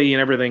functionally and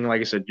everything.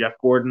 Like I said, Jeff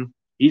Gordon,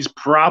 he's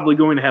probably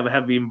going to have a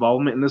heavy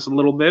involvement in this a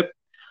little bit.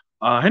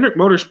 Hendrick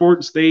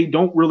Motorsports, they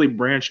don't really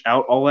branch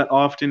out all that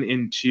often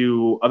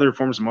into other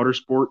forms of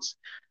motorsports.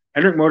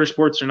 Hendrick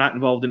Motorsports are not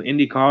involved in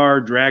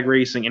IndyCar, drag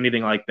racing,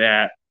 anything like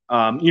that.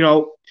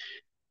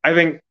 I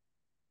think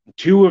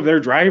two of their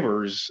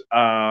drivers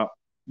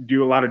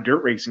do a lot of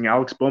dirt racing,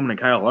 Alex Bowman and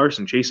Kyle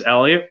Larson. Chase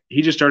Elliott,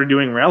 he just started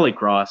doing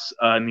rallycross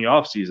in the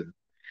offseason.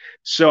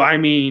 So, I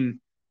mean,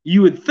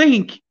 you would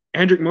think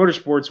Hendrick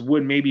Motorsports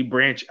would maybe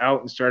branch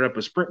out and start up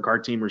a sprint car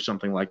team or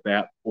something like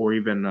that, or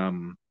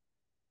even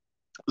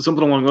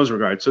something along those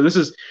regards. So this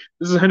is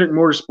Hendrick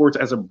Motorsports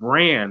as a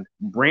brand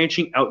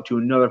branching out to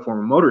another form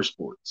of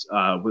motorsports,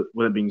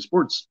 with it being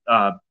sports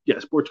car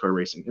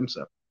racing,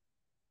 IMSA.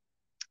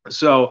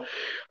 So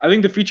I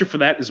think the future for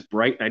that is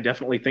bright, and I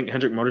definitely think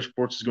Hendrick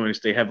Motorsports is going to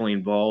stay heavily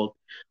involved.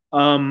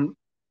 I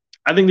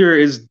think there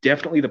is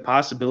definitely the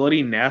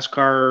possibility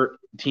NASCAR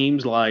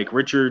teams like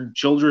Richard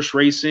Childress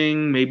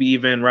Racing, maybe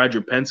even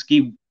Roger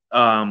Penske.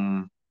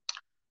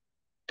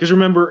 Because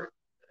remember,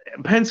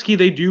 Penske,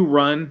 they do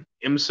run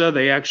IMSA.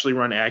 They actually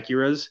run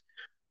Acuras.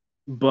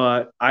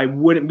 But I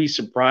wouldn't be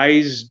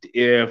surprised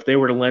if they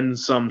were to lend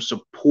some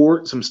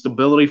support, some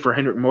stability for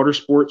Hendrick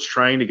Motorsports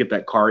trying to get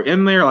that car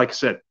in there. Like I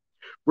said,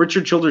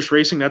 Richard Childress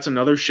Racing, that's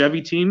another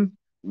Chevy team.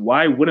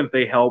 Why wouldn't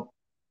they help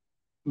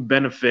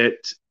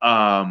benefit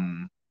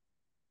Hendrick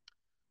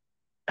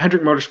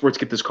Motorsports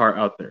get this car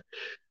out there?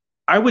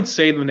 I would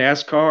say the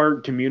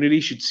NASCAR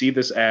community should see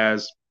this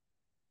as,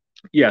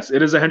 yes,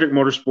 it is a Hendrick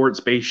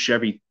Motorsports-based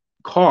Chevy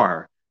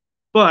car,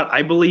 but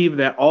I believe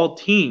that all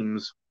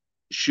teams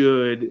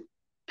should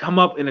come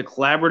up in a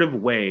collaborative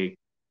way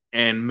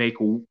and make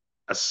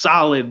a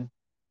solid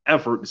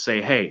effort to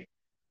say, hey,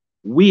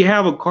 we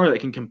have a car that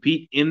can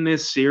compete in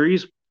this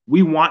series.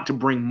 We want to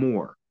bring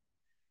more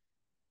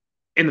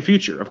in the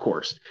future, of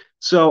course.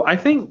 So I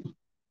think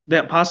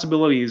that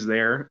possibility is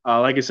there.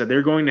 Like I said,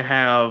 they're going to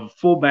have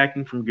full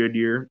backing from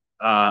Goodyear.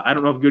 I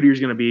don't know if Goodyear is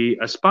going to be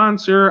a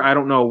sponsor. I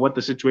don't know what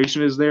the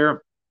situation is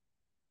there.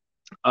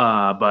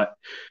 But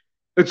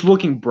it's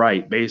looking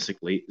bright,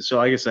 basically. So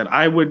like I said,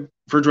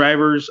 for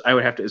drivers, I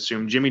would have to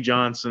assume Jimmie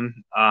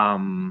Johnson.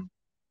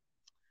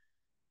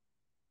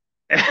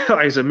 Like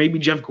I said, maybe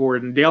Jeff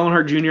Gordon. Dale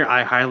Earnhardt Jr.,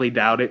 I highly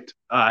doubt it.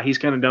 He's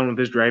kind of done with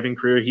his driving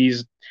career.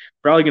 He's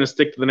probably going to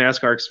stick to the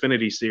NASCAR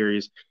Xfinity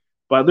Series.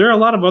 But there are a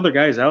lot of other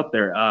guys out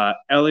there.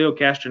 Elio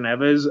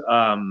Castroneves,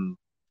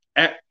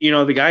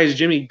 the guys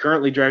Jimmy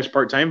currently drives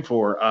part-time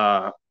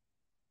for,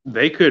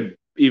 they could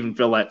even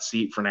fill that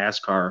seat for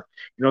NASCAR.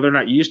 They're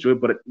not used to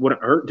it, but it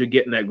wouldn't hurt to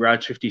get in that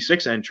Garage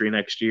 56 entry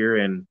next year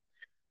and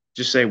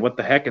just say, what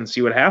the heck, and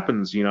see what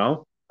happens,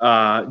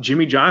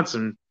 Jimmie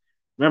Johnson,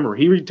 remember,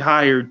 he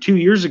retired 2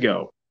 years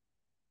ago.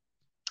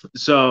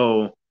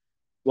 So,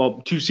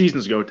 2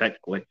 seasons ago,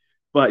 technically.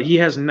 But he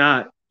has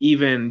not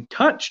even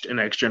touched an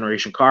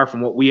X-Generation car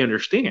from what we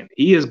understand.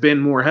 He has been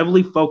more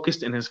heavily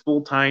focused in his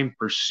full-time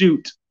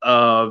pursuit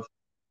of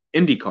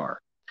IndyCar.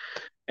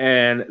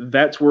 And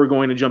that's where we're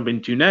going to jump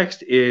into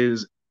next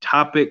is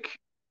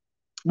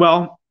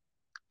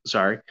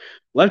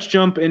let's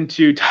jump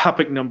into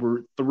topic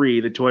number 3,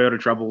 the Toyota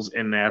troubles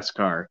in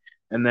NASCAR.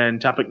 And then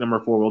topic number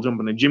 4, we'll jump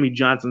into Jimmie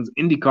Johnson's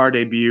IndyCar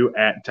debut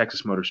at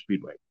Texas Motor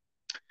Speedway.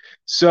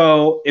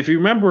 So if you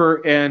remember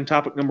in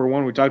topic number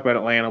 1, we talked about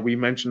Atlanta. We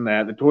mentioned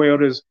that the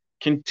Toyotas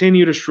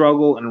continue to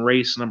struggle in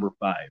race number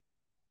 5.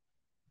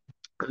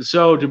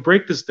 So to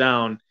break this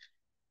down,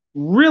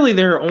 really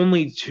there are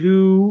only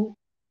 2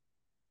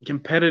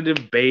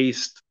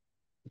 competitive-based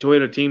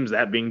Toyota teams,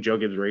 that being Joe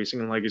Gibbs Racing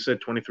and, like I said,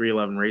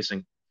 23XI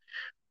Racing.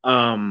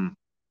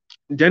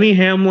 Denny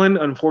Hamlin,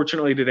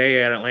 unfortunately,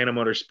 today at Atlanta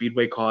Motor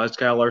Speedway caused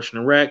Kyle Larson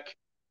a wreck,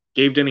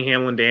 gave Denny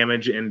Hamlin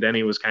damage, and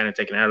Denny was kind of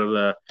taken out of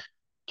the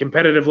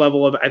competitive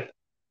level of it.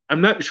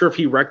 I'm not sure if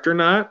he wrecked or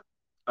not.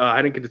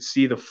 I didn't get to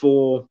see the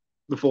full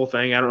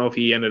thing. I don't know if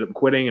he ended up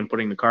quitting and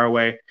putting the car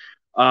away.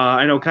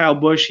 I know Kyle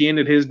Busch, he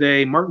ended his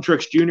day. Martin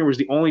Truex Jr. was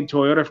the only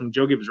Toyota from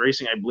Joe Gibbs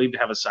Racing, I believe, to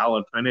have a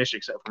solid finish,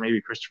 except for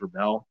maybe Christopher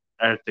Bell.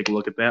 I have to take a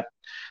look at that.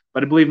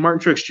 But I believe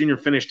Martin Truex Jr.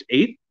 finished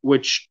 8th,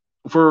 which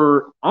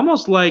for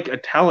almost like a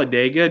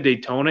Talladega,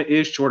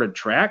 Daytona-ish sort of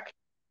track,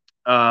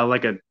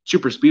 like a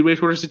super speedway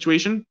sort of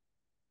situation,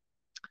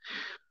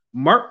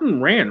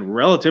 Martin ran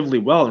relatively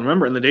well. And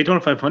remember, in the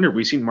Daytona 500,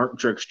 we seen Martin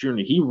Truex Jr.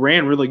 He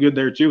ran really good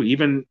there too.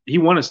 Even he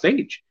won a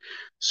stage.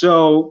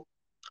 So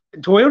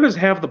Toyotas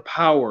have the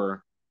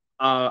power.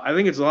 I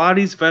think it's a lot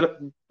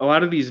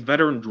of these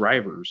veteran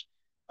drivers.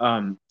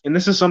 And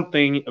this is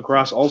something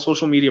across all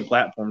social media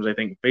platforms. I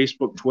think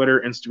Facebook,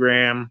 Twitter,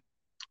 Instagram,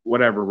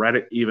 whatever,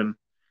 Reddit even.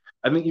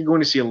 I think you're going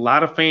to see a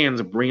lot of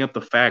fans bring up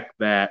the fact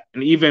that,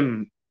 and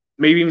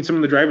maybe even some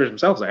of the drivers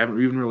themselves, I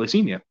haven't even really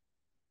seen yet.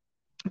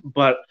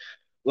 But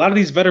a lot of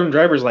these veteran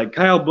drivers like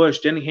Kyle Busch,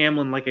 Denny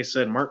Hamlin, like I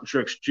said, Martin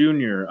Truex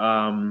Jr.,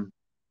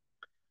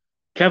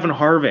 Kevin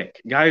Harvick,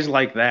 guys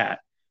like that.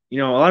 A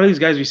lot of these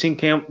guys we've seen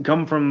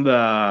come from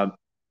the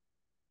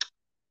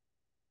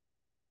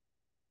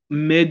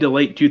mid to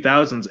late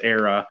 2000s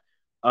era,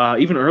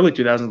 even early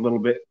 2000s a little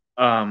bit,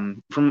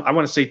 from, I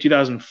want to say,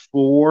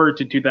 2004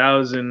 to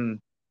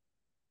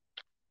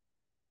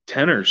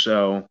 2010 or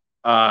so.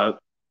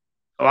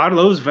 a lot of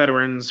those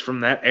veterans from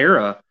that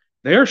era,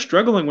 they are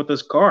struggling with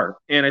this car.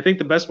 And I think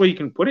the best way you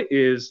can put it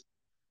is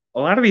a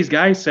lot of these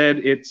guys said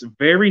it's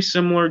very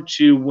similar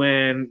to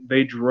when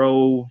they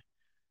drove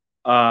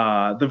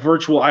the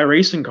virtual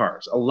iRacing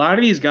cars. A lot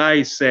of these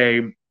guys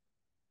say,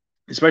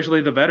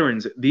 especially the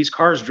veterans, these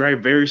cars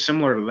drive very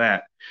similar to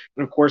that.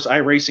 And of course,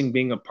 iRacing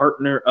being a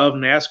partner of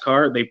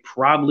NASCAR, they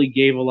probably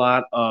gave a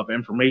lot of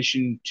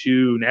information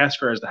to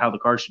NASCAR as to how the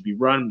car should be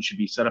run, should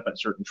be set up at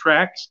certain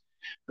tracks.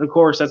 And of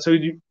course, that's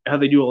how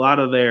they do a lot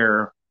of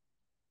their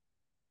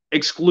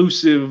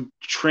exclusive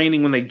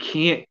training when they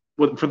can't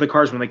for the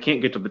cars when they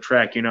can't get to the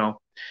track, you know.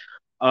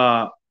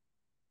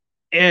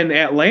 And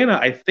Atlanta,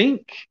 I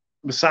think,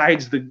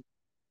 besides the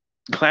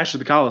Clash of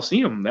the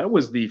Coliseum, that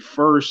was the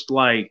first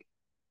like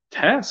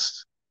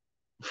test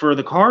for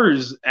the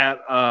cars at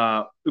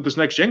this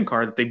next gen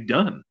car that they've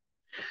done.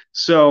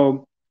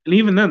 So, and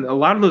even then, a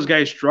lot of those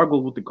guys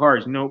struggled with the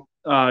cars. You know,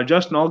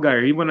 Justin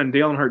Allgaier, he went on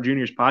Dale Earnhardt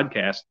Jr.'s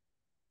podcast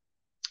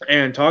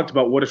and talked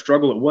about what a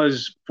struggle it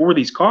was for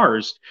these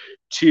cars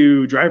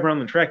to drive around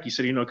the track. He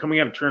said, you know, coming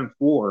out of turn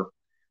 4,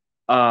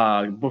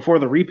 before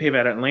the repave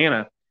at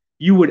Atlanta,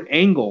 you would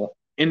angle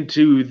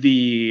into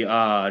the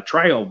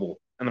tri-oval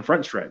in the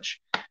front stretch.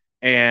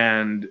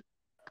 And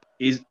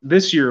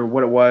this year,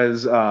 what it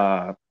was,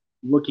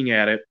 looking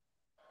at it,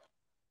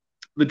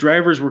 the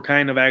drivers were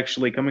kind of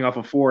actually coming off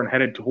of 4 and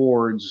headed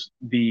towards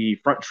the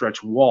front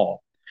stretch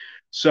wall.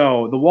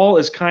 So the wall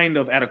is kind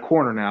of at a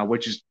corner now,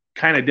 which is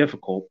kind of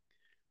difficult.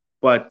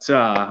 But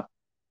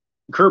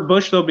Kurt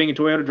Busch, though, being a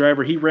Toyota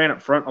driver, he ran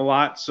up front a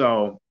lot.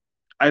 So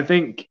I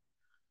think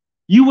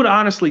you would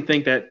honestly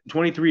think that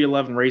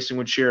 2311 Racing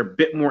would share a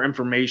bit more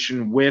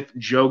information with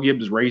Joe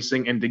Gibbs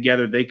Racing, and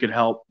together they could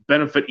help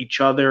benefit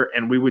each other,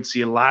 and we would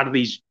see a lot of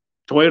these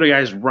Toyota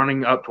guys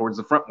running up towards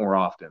the front more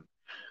often.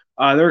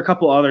 There are a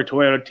couple other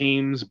Toyota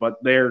teams, but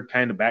they're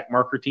kind of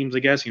backmarker teams, I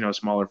guess, you know,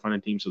 smaller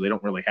funded teams, so they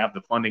don't really have the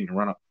funding to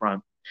run up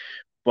front.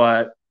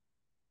 But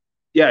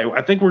yeah,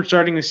 I think we're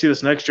starting to see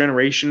this next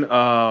generation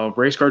of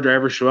race car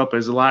drivers show up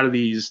as a lot of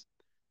these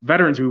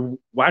veterans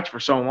who watched for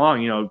so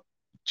long, you know,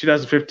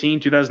 2015,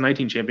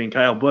 2019 champion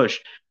Kyle Busch.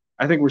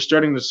 I think we're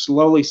starting to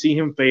slowly see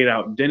him fade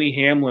out. Denny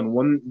Hamlin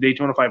won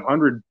Daytona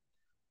 500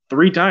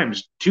 3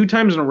 times, 2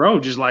 times in a row,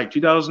 just like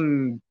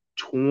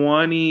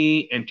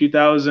 2020 and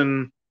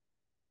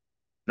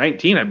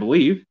 2019, I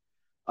believe.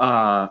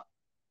 I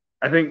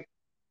think,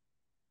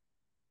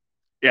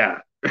 yeah,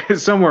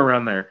 somewhere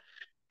around there.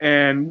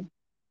 And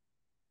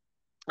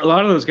a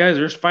lot of those guys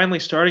are finally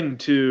starting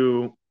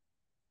to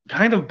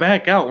kind of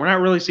back out. We're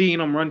not really seeing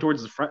them run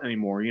towards the front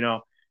anymore, you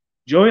know.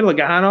 Joey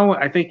Logano,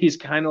 I think he's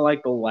kind of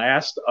like the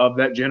last of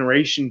that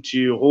generation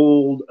to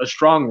hold a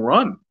strong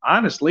run,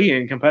 honestly,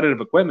 in competitive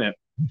equipment.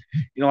 You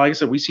know, like I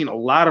said, we've seen a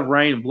lot of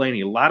Ryan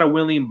Blaney, a lot of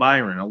William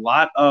Byron, a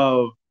lot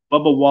of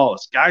Bubba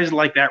Wallace, guys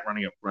like that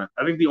running up front.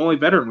 I think the only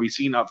veteran we've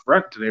seen up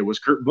front today was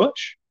Kurt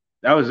Busch.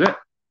 That was it.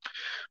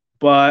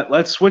 But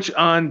let's switch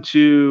on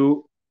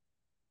to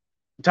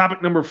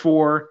topic number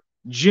 4,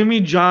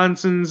 Jimmie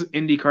Johnson's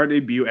IndyCar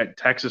debut at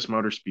Texas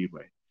Motor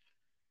Speedway.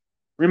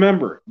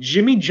 Remember,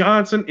 Jimmie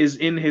Johnson is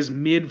in his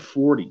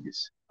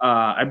mid-40s.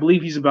 I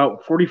believe he's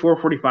about 44,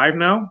 45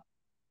 now.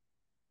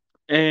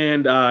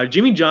 And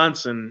Jimmie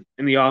Johnson,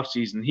 in the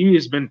offseason, he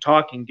has been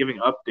talking, giving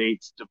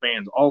updates to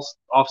fans all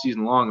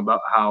offseason long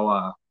about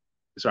how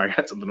sorry, I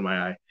got something in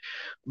my eye.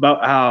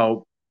 About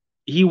how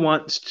he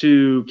wants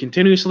to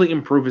continuously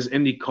improve his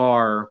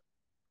IndyCar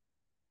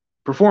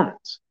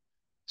performance.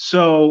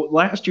 So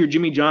last year,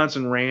 Jimmie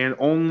Johnson ran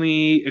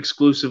only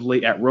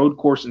exclusively at road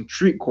course and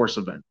street course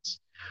events.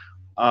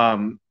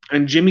 And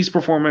Jimmy's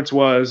performance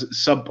was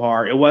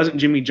subpar. It wasn't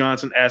Jimmie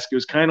Johnson-esque. It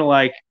was kind of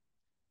like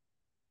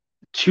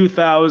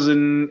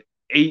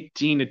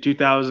 2018 to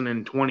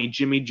 2020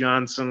 Jimmie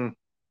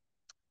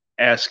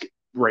Johnson-esque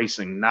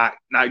racing. Not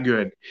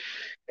good.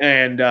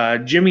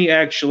 And Jimmie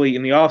actually,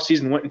 in the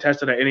offseason, went and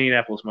tested at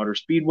Indianapolis Motor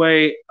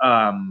Speedway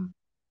and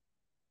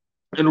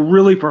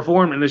really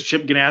performed in this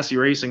Chip Ganassi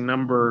Racing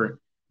number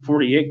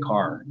 48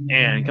 car.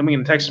 And coming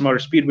into Texas Motor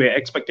Speedway,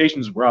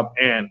 expectations were up,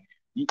 and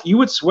you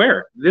would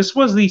swear this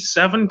was the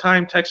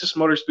 7-time Texas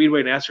Motor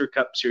Speedway NASCAR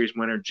Cup Series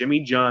winner,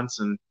 Jimmie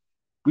Johnson,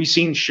 we've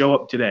seen show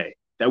up today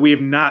that we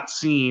have not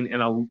seen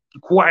in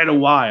quite a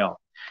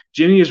while.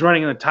 Jimmie is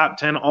running in the top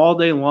 10 all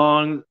day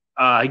long.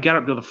 He got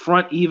up to the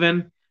front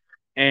even,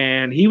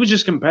 and he was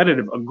just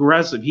competitive,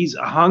 aggressive. He's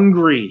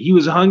hungry. He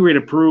was hungry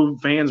to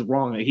prove fans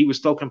wrong that he was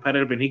still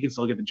competitive and he can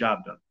still get the job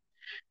done.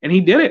 And he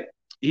did it.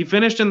 He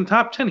finished in the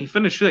top 10. He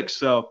finished 6th.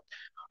 So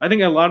I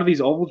think a lot of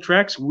these oval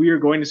tracks, we are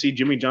going to see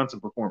Jimmie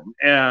Johnson perform.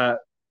 And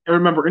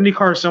remember,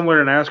 IndyCar is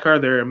similar to NASCAR.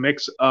 They're a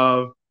mix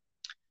of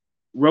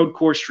road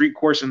course, street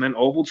course, and then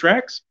oval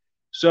tracks.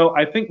 So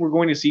I think we're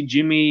going to see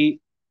Jimmie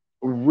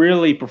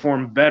really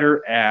perform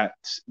better at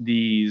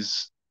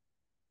these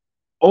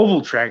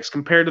oval tracks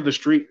compared to the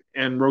street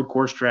and road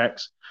course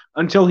tracks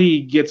until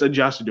he gets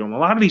adjusted to them. A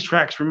lot of these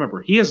tracks,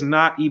 remember, he has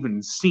not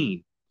even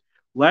seen.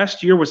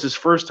 Last year was his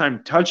first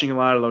time touching a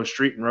lot of those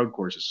street and road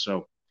courses.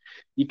 So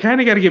you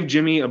kind of got to give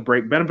Jimmy a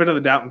break, benefit of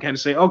the doubt, and kind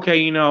of say, okay,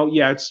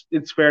 yeah,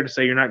 it's fair to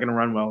say you're not going to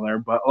run well there.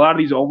 But a lot of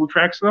these oval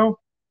tracks, though,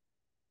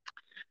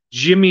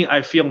 Jimmy,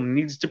 I feel,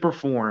 needs to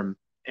perform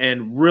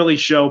and really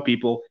show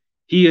people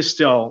he is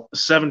still a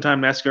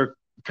 7-time NASCAR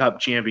Cup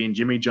champion,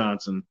 Jimmy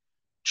Johnson,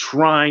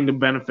 trying to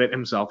benefit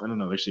himself in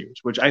another series,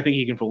 which I think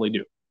he can fully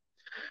do.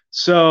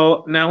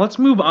 So now let's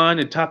move on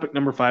to topic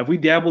number 5. We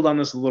dabbled on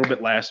this a little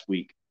bit last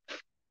week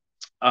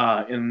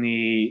in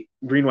the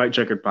Green White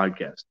Checkered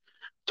podcast.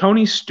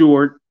 Tony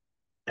Stewart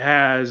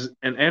has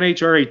an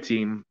NHRA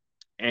team,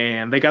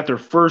 and they got their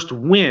first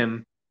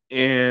win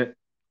in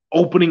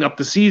opening up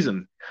the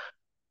season.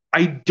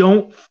 I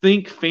don't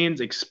think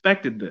fans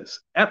expected this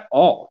at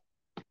all.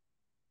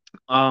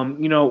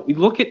 We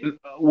look at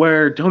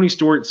where Tony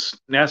Stewart's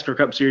NASCAR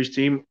Cup Series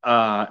team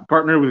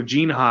partnered with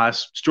Gene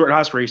Haas,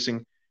 Stewart-Haas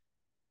Racing.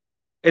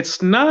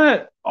 It's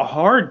not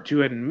hard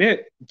to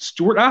admit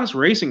Stewart-Haas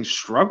Racing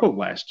struggled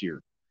last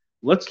year.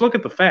 Let's look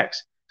at the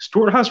facts.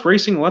 Stewart-Haas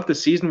Racing left the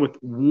season with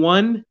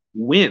one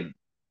win,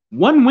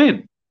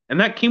 and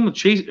that came with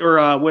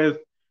with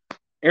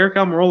Eric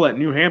Almirola at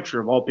New Hampshire,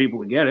 of all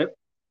people to get it.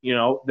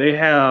 They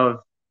have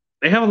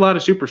a lot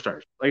of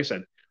superstars. Like I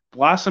said,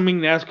 blossoming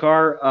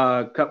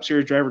NASCAR Cup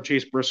Series driver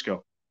Chase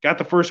Briscoe got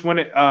the first win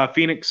at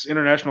Phoenix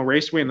International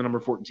Raceway in the number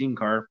 14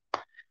 car.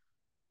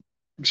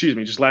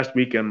 Just last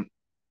weekend.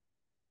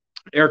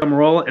 Eric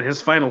Almirola in his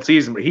final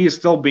season, but he is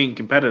still being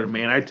competitive,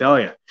 man. I tell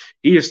you,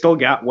 he has still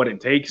got what it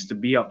takes to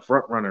be up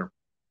front runner.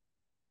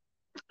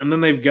 And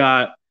then they've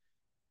got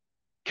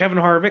Kevin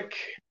Harvick,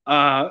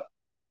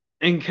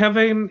 and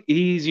Kevin,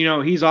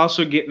 he's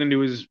also getting into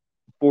his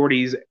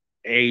 40s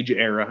age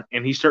era,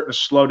 and he's starting to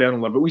slow down a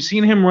little bit. We've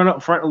seen him run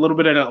up front a little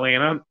bit at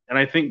Atlanta, and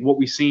I think what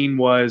we've seen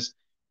was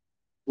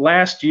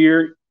last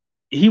year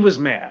he was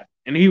mad,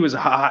 and he was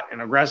hot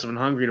and aggressive and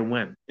hungry to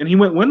win, and he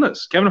went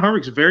winless. Kevin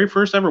Harvick's very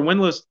first ever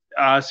winless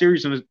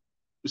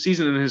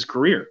season in his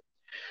career,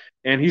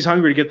 and he's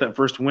hungry to get that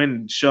first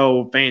win,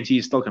 show fans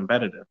he's still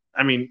competitive.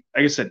 I mean,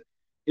 like I said,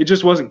 it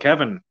just wasn't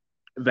Kevin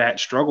that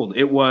struggled.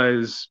 It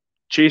was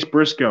Chase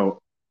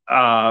Briscoe,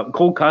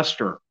 Cole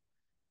Custer,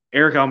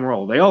 Eric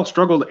Almirola. They all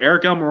struggled.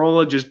 Eric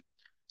Almirola just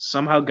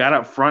somehow got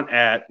up front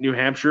at New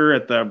Hampshire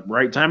at the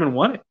right time and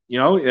won it.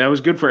 That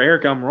was good for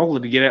Eric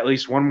Almirola to get at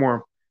least one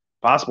more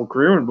possible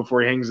career win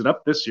before he hangs it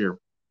up this year.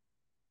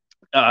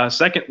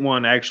 Second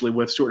one actually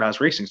with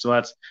Stewart-Haas Racing, so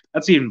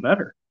that's even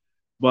better.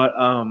 But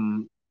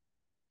I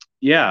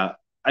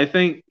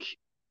think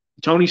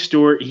Tony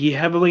Stewart, he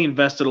heavily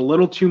invested a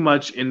little too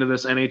much into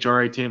this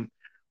NHRA team.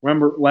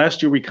 Remember,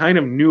 last year we kind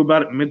of knew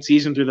about it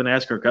mid-season through the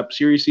NASCAR Cup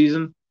Series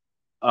season.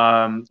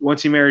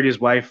 Once he married his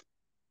wife,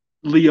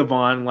 Leah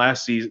Vaughn,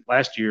 last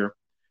year,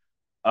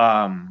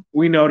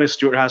 we noticed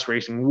Stewart-Haas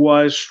Racing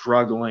was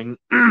struggling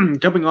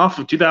coming off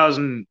of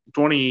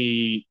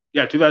 2020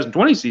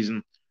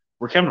 season,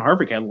 where Kevin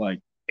Harvick had like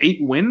 8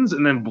 wins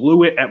and then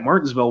blew it at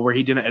Martinsville, where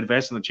he didn't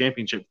advance in the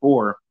championship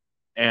 4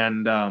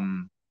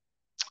 and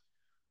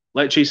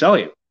let Chase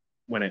Elliott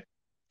win it.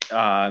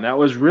 That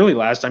was really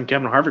last time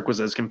Kevin Harvick was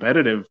as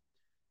competitive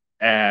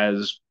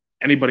as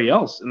anybody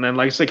else. And then,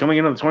 like I say, coming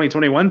into the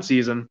 2021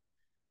 season,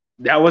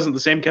 that wasn't the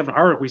same Kevin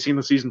Harvick we seen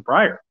the season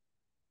prior.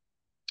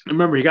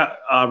 Remember, he got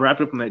wrapped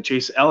up in that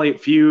Chase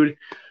Elliott feud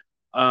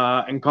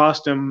and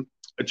cost him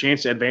a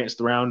chance to advance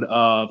the round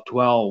of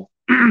 12.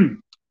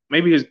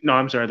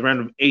 The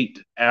round of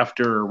 8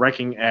 after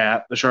wrecking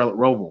at the Charlotte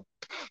Roval.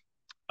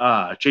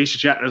 Chase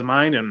shot in his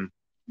mind, and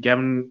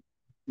Kevin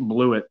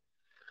blew it.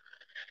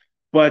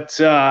 But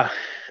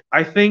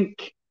I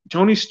think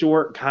Tony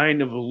Stewart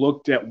kind of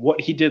looked at what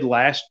he did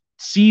last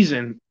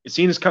season,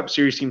 seen his Cup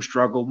Series team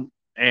struggled,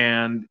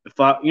 and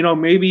thought,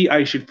 maybe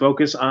I should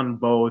focus on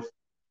both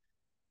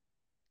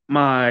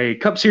my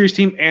Cup Series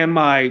team and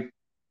my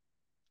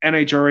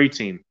NHRA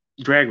team,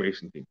 drag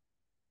racing team.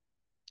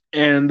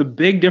 And the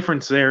big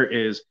difference there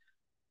is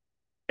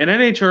in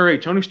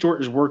NHRA, Tony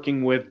Stewart is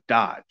working with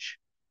Dodge.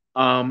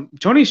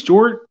 Tony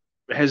Stewart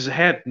has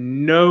had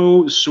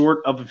no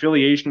sort of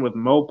affiliation with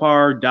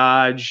Mopar,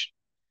 Dodge,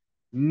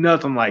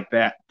 nothing like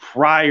that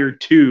prior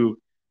to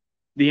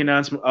the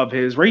announcement of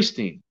his race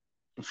team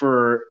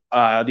for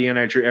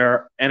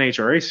the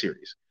NHRA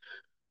series.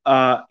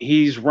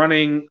 He's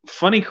running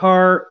Funny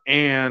Car,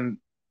 and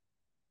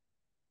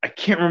I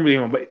can't remember the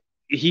one, but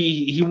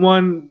he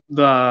won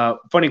the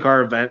Funny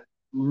Car event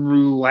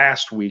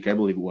last week, I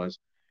believe it was.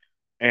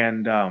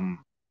 And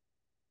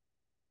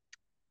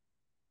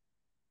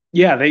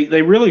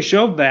they really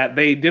showed that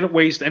they didn't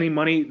waste any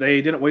money.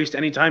 They didn't waste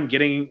any time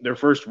getting their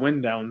first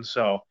win down.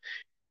 So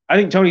I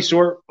think Tony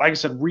Stewart, like I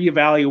said,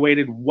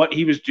 reevaluated what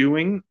he was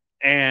doing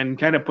and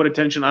kind of put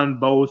attention on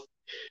both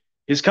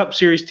his Cup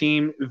Series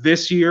team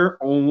this year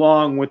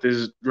along with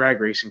his drag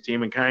racing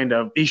team, and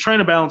he's trying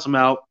to balance them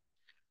out.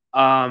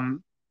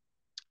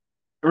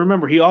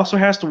 Remember, he also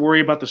has to worry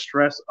about the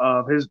stress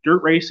of his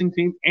dirt racing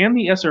team and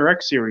the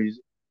SRX series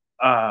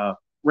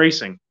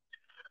racing.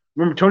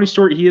 Remember, Tony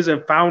Stewart, he is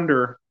a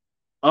founder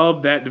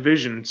of that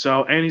division,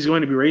 and he's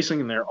going to be racing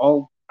in there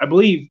all, I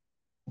believe,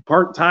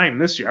 part-time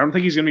this year. I don't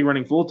think he's going to be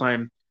running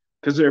full-time,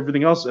 because of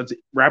everything else that's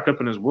wrapped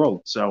up in his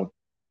world. So,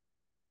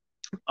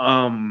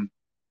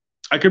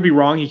 I could be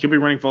wrong. He could be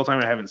running full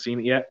time. I haven't seen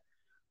it yet.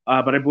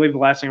 But I believe the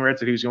last thing I read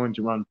said he was going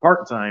to run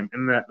part time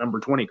in that number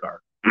 20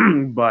 car.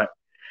 But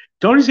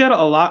Tony's got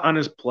a lot on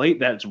his plate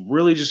that's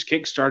really just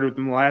kickstarted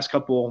within the last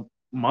couple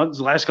months,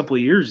 last couple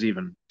of years,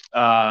 even.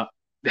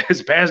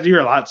 This past year,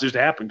 a lot's just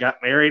happened. Got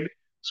married,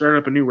 started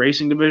up a new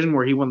racing division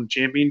where he won the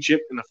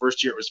championship in the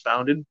first year it was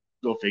founded.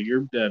 Go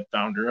figure. The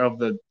founder of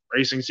the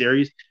racing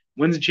series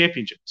wins the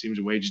championship. Seems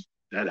a way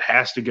that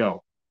has to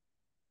go.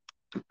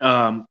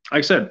 Like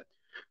I said,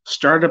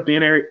 started up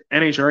the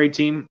NHRA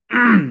team,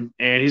 and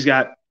he's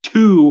got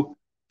two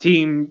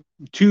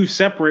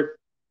separate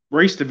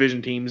race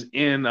division teams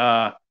in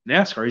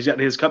NASCAR. He's got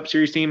his Cup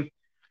Series team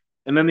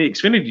and then the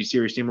Xfinity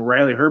Series team where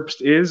Riley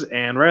Herbst is,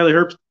 and Riley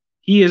Herbst,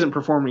 he isn't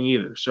performing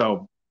either.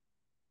 So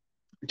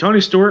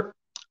Tony Stewart,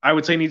 I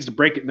would say, needs to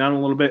break it down a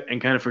little bit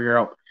and kind of figure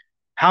out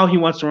how he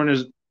wants to run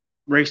his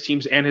race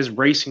teams and his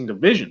racing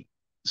division.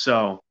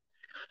 So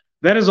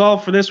that is all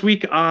for this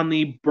week on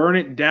the Burn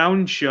It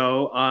Down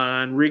show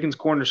on Regan's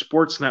Corner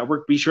Sports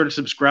Network. Be sure to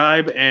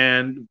subscribe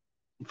and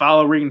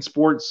follow Regan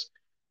Sports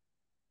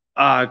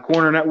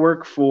Corner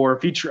Network for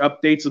future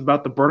updates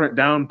about the Burn It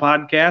Down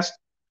podcast.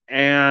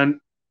 And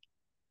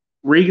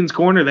Regan's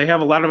Corner, they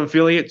have a lot of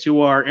affiliates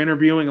who are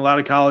interviewing a lot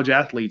of college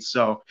athletes.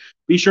 So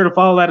be sure to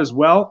follow that as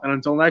well. And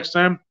until next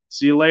time,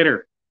 see you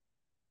later.